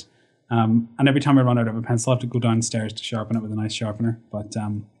upstairs. And every time I run out of a pencil, I have to go downstairs to sharpen it with a nice sharpener. But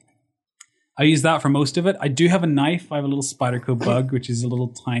I use that for most of it. I do have a knife. I have a little Spyderco Bug, which is a little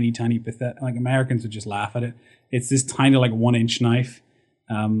tiny bit. Like Americans would just laugh at it. It's this tiny, like 1-inch knife.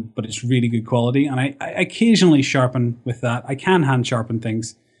 But it's really good quality. And I occasionally sharpen with that. I can hand sharpen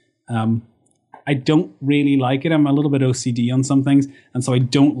things. I don't really like it. I'm a little bit OCD on some things, and so I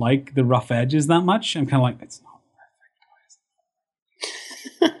don't like the rough edges that much. I'm kind of like, it's not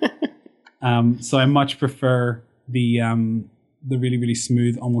perfect. So I much prefer the really, really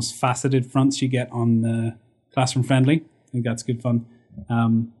smooth, almost faceted fronts you get on the Classroom Friendly. I think that's good fun.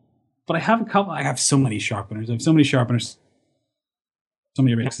 But I have a couple. I have so many sharpeners. So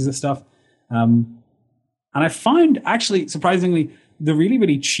many mixes of stuff. And I found, actually, surprisingly, the really,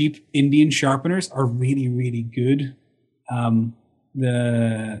 really cheap Indian sharpeners are really, really good. The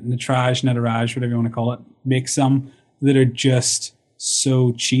Nataraj, whatever you want to call it, makes some that are just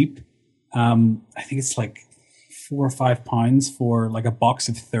so cheap. I think it's like £4 or £5 for like a box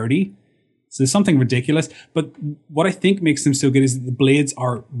of 30. So there's something ridiculous. But what I think makes them so good is that the blades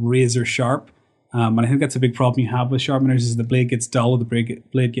are razor sharp. And I think that's a big problem you have with sharpeners is the blade gets dull, the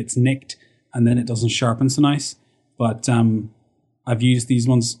blade gets nicked, and then it doesn't sharpen so nice. But I've used these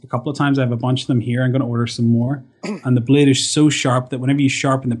ones a couple of times. I have a bunch of them here. I'm going to order some more. And the blade is so sharp that whenever you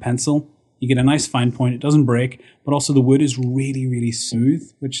sharpen the pencil, you get a nice fine point. It doesn't break, but also the wood is really, really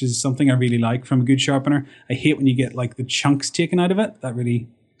smooth, which is something I really like from a good sharpener. I hate when you get like the chunks taken out of it. I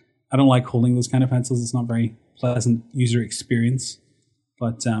don't like holding those kind of pencils. It's not very pleasant user experience.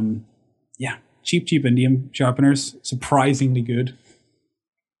 But yeah, cheap Indian sharpeners, surprisingly good.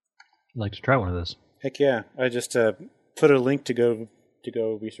 I'd like to try one of those. Heck yeah. I just put a link to go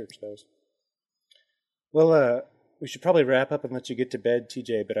research those. Well, we should probably wrap up and let you get to bed,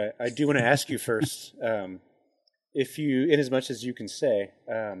 TJ, but I do want to ask you first, if you, in as much as you can say,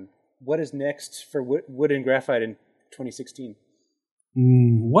 what is next for Wood and Graphite in 2016?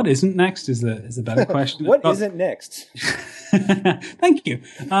 What isn't next is the better question. What isn't next? Thank you.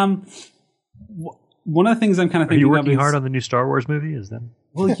 One of the things I'm kind of thinking of Are you working hard on the new Star Wars movie? Is that?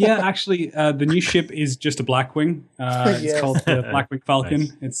 Well, yeah, actually, the new ship is just a Blackwing. Yes. It's called the Blackwing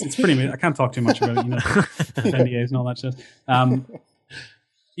Falcon. Nice. It's pretty amazing. I can't talk too much about it, NDAs and all that stuff.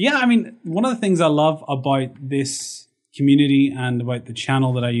 Yeah, I mean, one of the things I love about this community and about the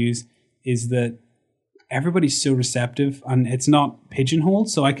channel that I use is that everybody's so receptive and it's not pigeonholed.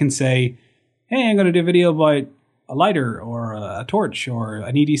 So I can say, hey, I'm going to do a video about a lighter or a torch or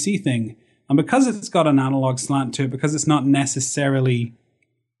an EDC thing. And because it's got an analog slant to it, because it's not necessarily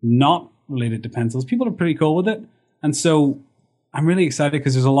not related to pencils, people are pretty cool with it. And so I'm really excited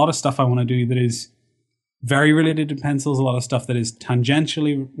because there's a lot of stuff I want to do that is very related to pencils, a lot of stuff that is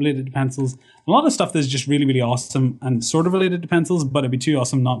tangentially related to pencils, a lot of stuff that's just really, really awesome and sort of related to pencils, but it'd be too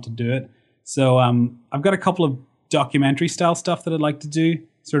awesome not to do it. So I've got a couple of documentary style stuff that I'd like to do,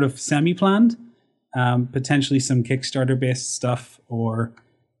 sort of semi-planned, potentially some Kickstarter-based stuff or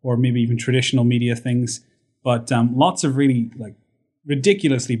maybe even traditional media things, but lots of really like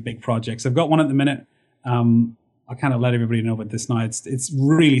ridiculously big projects. I've got one at the minute. I'll kind of let everybody know about this now. It's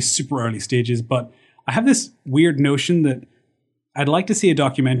really super early stages, but I have this weird notion that I'd like to see a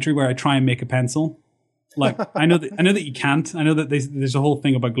documentary where I try and make a pencil. Like I know that you can't. I know that there's a whole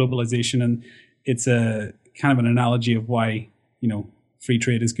thing about globalization, and it's a kind of an analogy of why free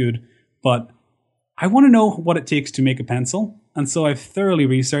trade is good. But I want to know what it takes to make a pencil, and so I've thoroughly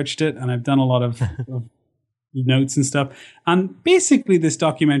researched it, and I've done a lot of notes and stuff. And basically, this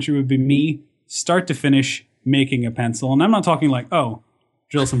documentary would be me start to finish making a pencil, and I'm not talking like drill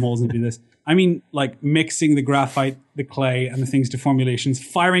some holes and do this. I mean, like mixing the graphite, the clay, and the things to formulations,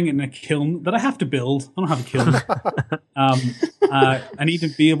 firing it in a kiln that I have to build. I don't have a kiln. I need to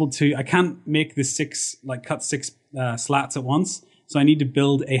be able to. I can't make the cut six slats at once, so I need to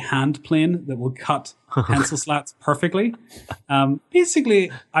build a hand plane that will cut pencil slats perfectly. Basically,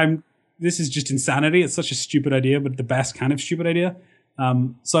 This is just insanity. It's such a stupid idea, but the best kind of stupid idea.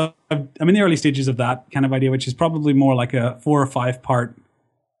 So I'm in the early stages of that kind of idea, which is probably more like a 4 or 5 part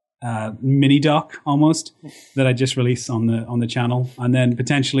mini doc almost that I just released on the channel, and then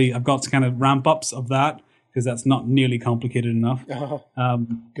potentially I've got kind of ramp ups of that because that's not nearly complicated enough.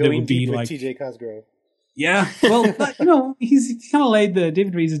 Going deep with TJ Cosgrove. Yeah, well, he's kind of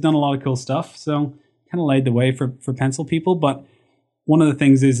David Rees has done a lot of cool stuff, so kind of laid the way for pencil people. But one of the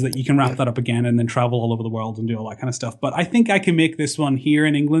things is that you can wrap that up again and then travel all over the world and do all that kind of stuff. But I think I can make this one here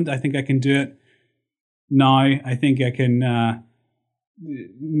in England. I think I can do it now. I think I can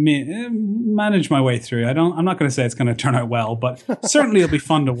manage my way through. I'm not going to say it's going to turn out well, but certainly it'll be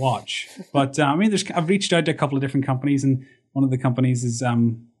fun to watch. But I've reached out to a couple of different companies, and one of the companies is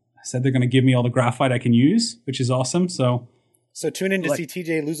said they're going to give me all the graphite I can use, which is awesome. So tune in to see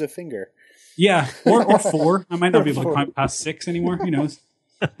TJ lose a finger. Yeah, or 4. I might not be able to count past 6 anymore. Who knows?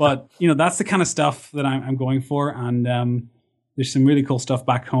 But that's the kind of stuff that I'm going for, and there's some really cool stuff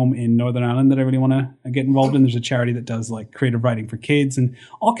back home in Northern Ireland that I really want to get involved in. There's a charity that does like creative writing for kids and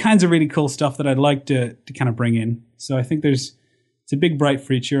all kinds of really cool stuff that I'd like to kind of bring in. So I think it's a big bright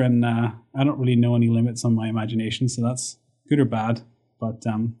future, and I don't really know any limits on my imagination. So that's good or bad, but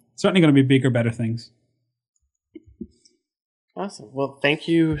certainly going to be bigger, better things. Awesome. Well, thank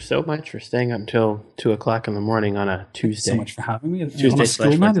you so much for staying up until 2:00 in the morning on a Tuesday. Thanks so much for having me. Tuesday on a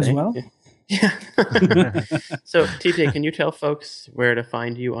school night as well. Yeah. So, TJ, can you tell folks where to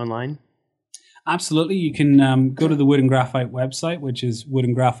find you online? Absolutely. You can go to the Wood and Graphite website, which is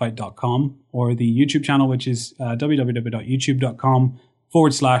woodandgraphite.com, or the YouTube channel, which is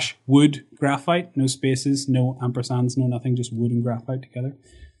www.youtube.com/Wood Graphite. No spaces, no ampersands, no nothing, just Wood and Graphite together.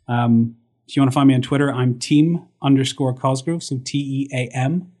 If you want to find me on Twitter, I'm team_Cosgrove, so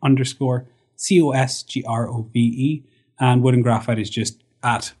TEAM_COSGROVE, and Wood and Graphite is just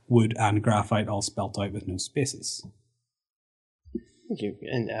at Wood and Graphite, all spelt out with no spaces. Thank you.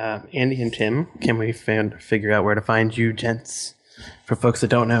 And Andy and Tim, can we figure out where to find you, gents, for folks that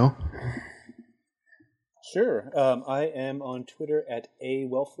don't know? Sure. I am on Twitter at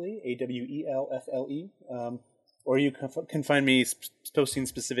awelfley, AWELFLE. Or you can find me posting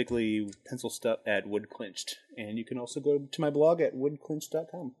specifically pencil stuff at Wood Clinched. And you can also go to my blog at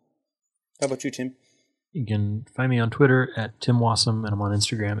woodclinched.com. How about you, Tim? You can find me on Twitter at Tim Wasem, and I'm on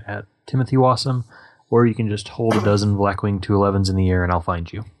Instagram at Timothy Wasem. Or you can just hold a dozen Blackwing 211s in the air and I'll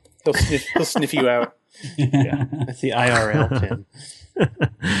find you. He'll sniff you out. Yeah, that's the IRL, Tim.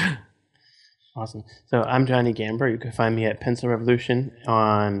 Awesome. So I'm Johnny Gamber. You can find me at Pencil Revolution,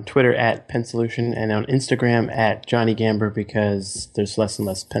 on Twitter at Pencilution, and on Instagram at Johnny Gamber, because there's less and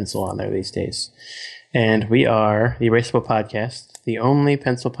less pencil on there these days. And we are the Erasable Podcast. the only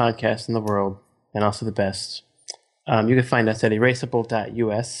pencil podcast in the world, and also the best. You can find us at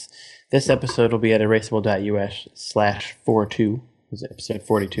erasable.us. This episode will be at erasable.us/42. This is episode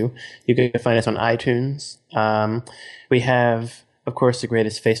 42. You can find us on iTunes. We have, of course, the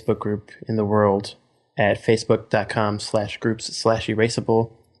greatest Facebook group in the world at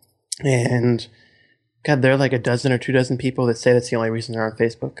facebook.com/groups/erasable. And God, there are like a dozen or 24 people that say that's the only reason they're on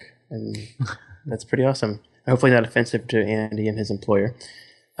Facebook. And that's pretty awesome. Hopefully not offensive to Andy and his employer.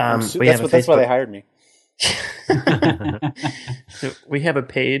 That's why they hired me. So we have a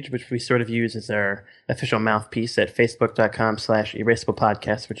page which we sort of use as our official mouthpiece at facebook.com/erasable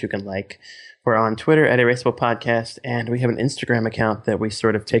podcast, which you can like. We're on Twitter at erasable podcast, and we have an Instagram account that we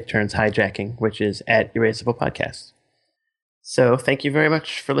sort of take turns hijacking, which is at erasable podcast. So thank you very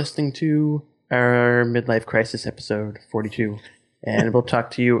much for listening to our midlife crisis episode 42, and we'll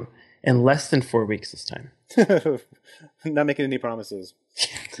talk to you in less than 4 weeks this time. Not making any promises.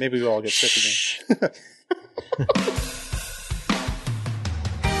 Maybe we'll all get sick again.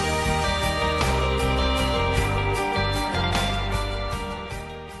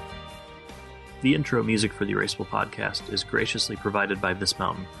 The intro music for the Erasable podcast is graciously provided by This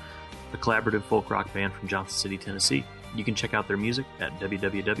Mountain, a collaborative folk rock band from Johnson City, Tennessee. You can check out their music at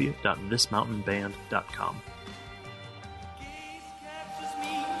www.thismountainband.com.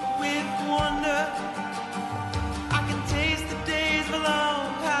 With wonder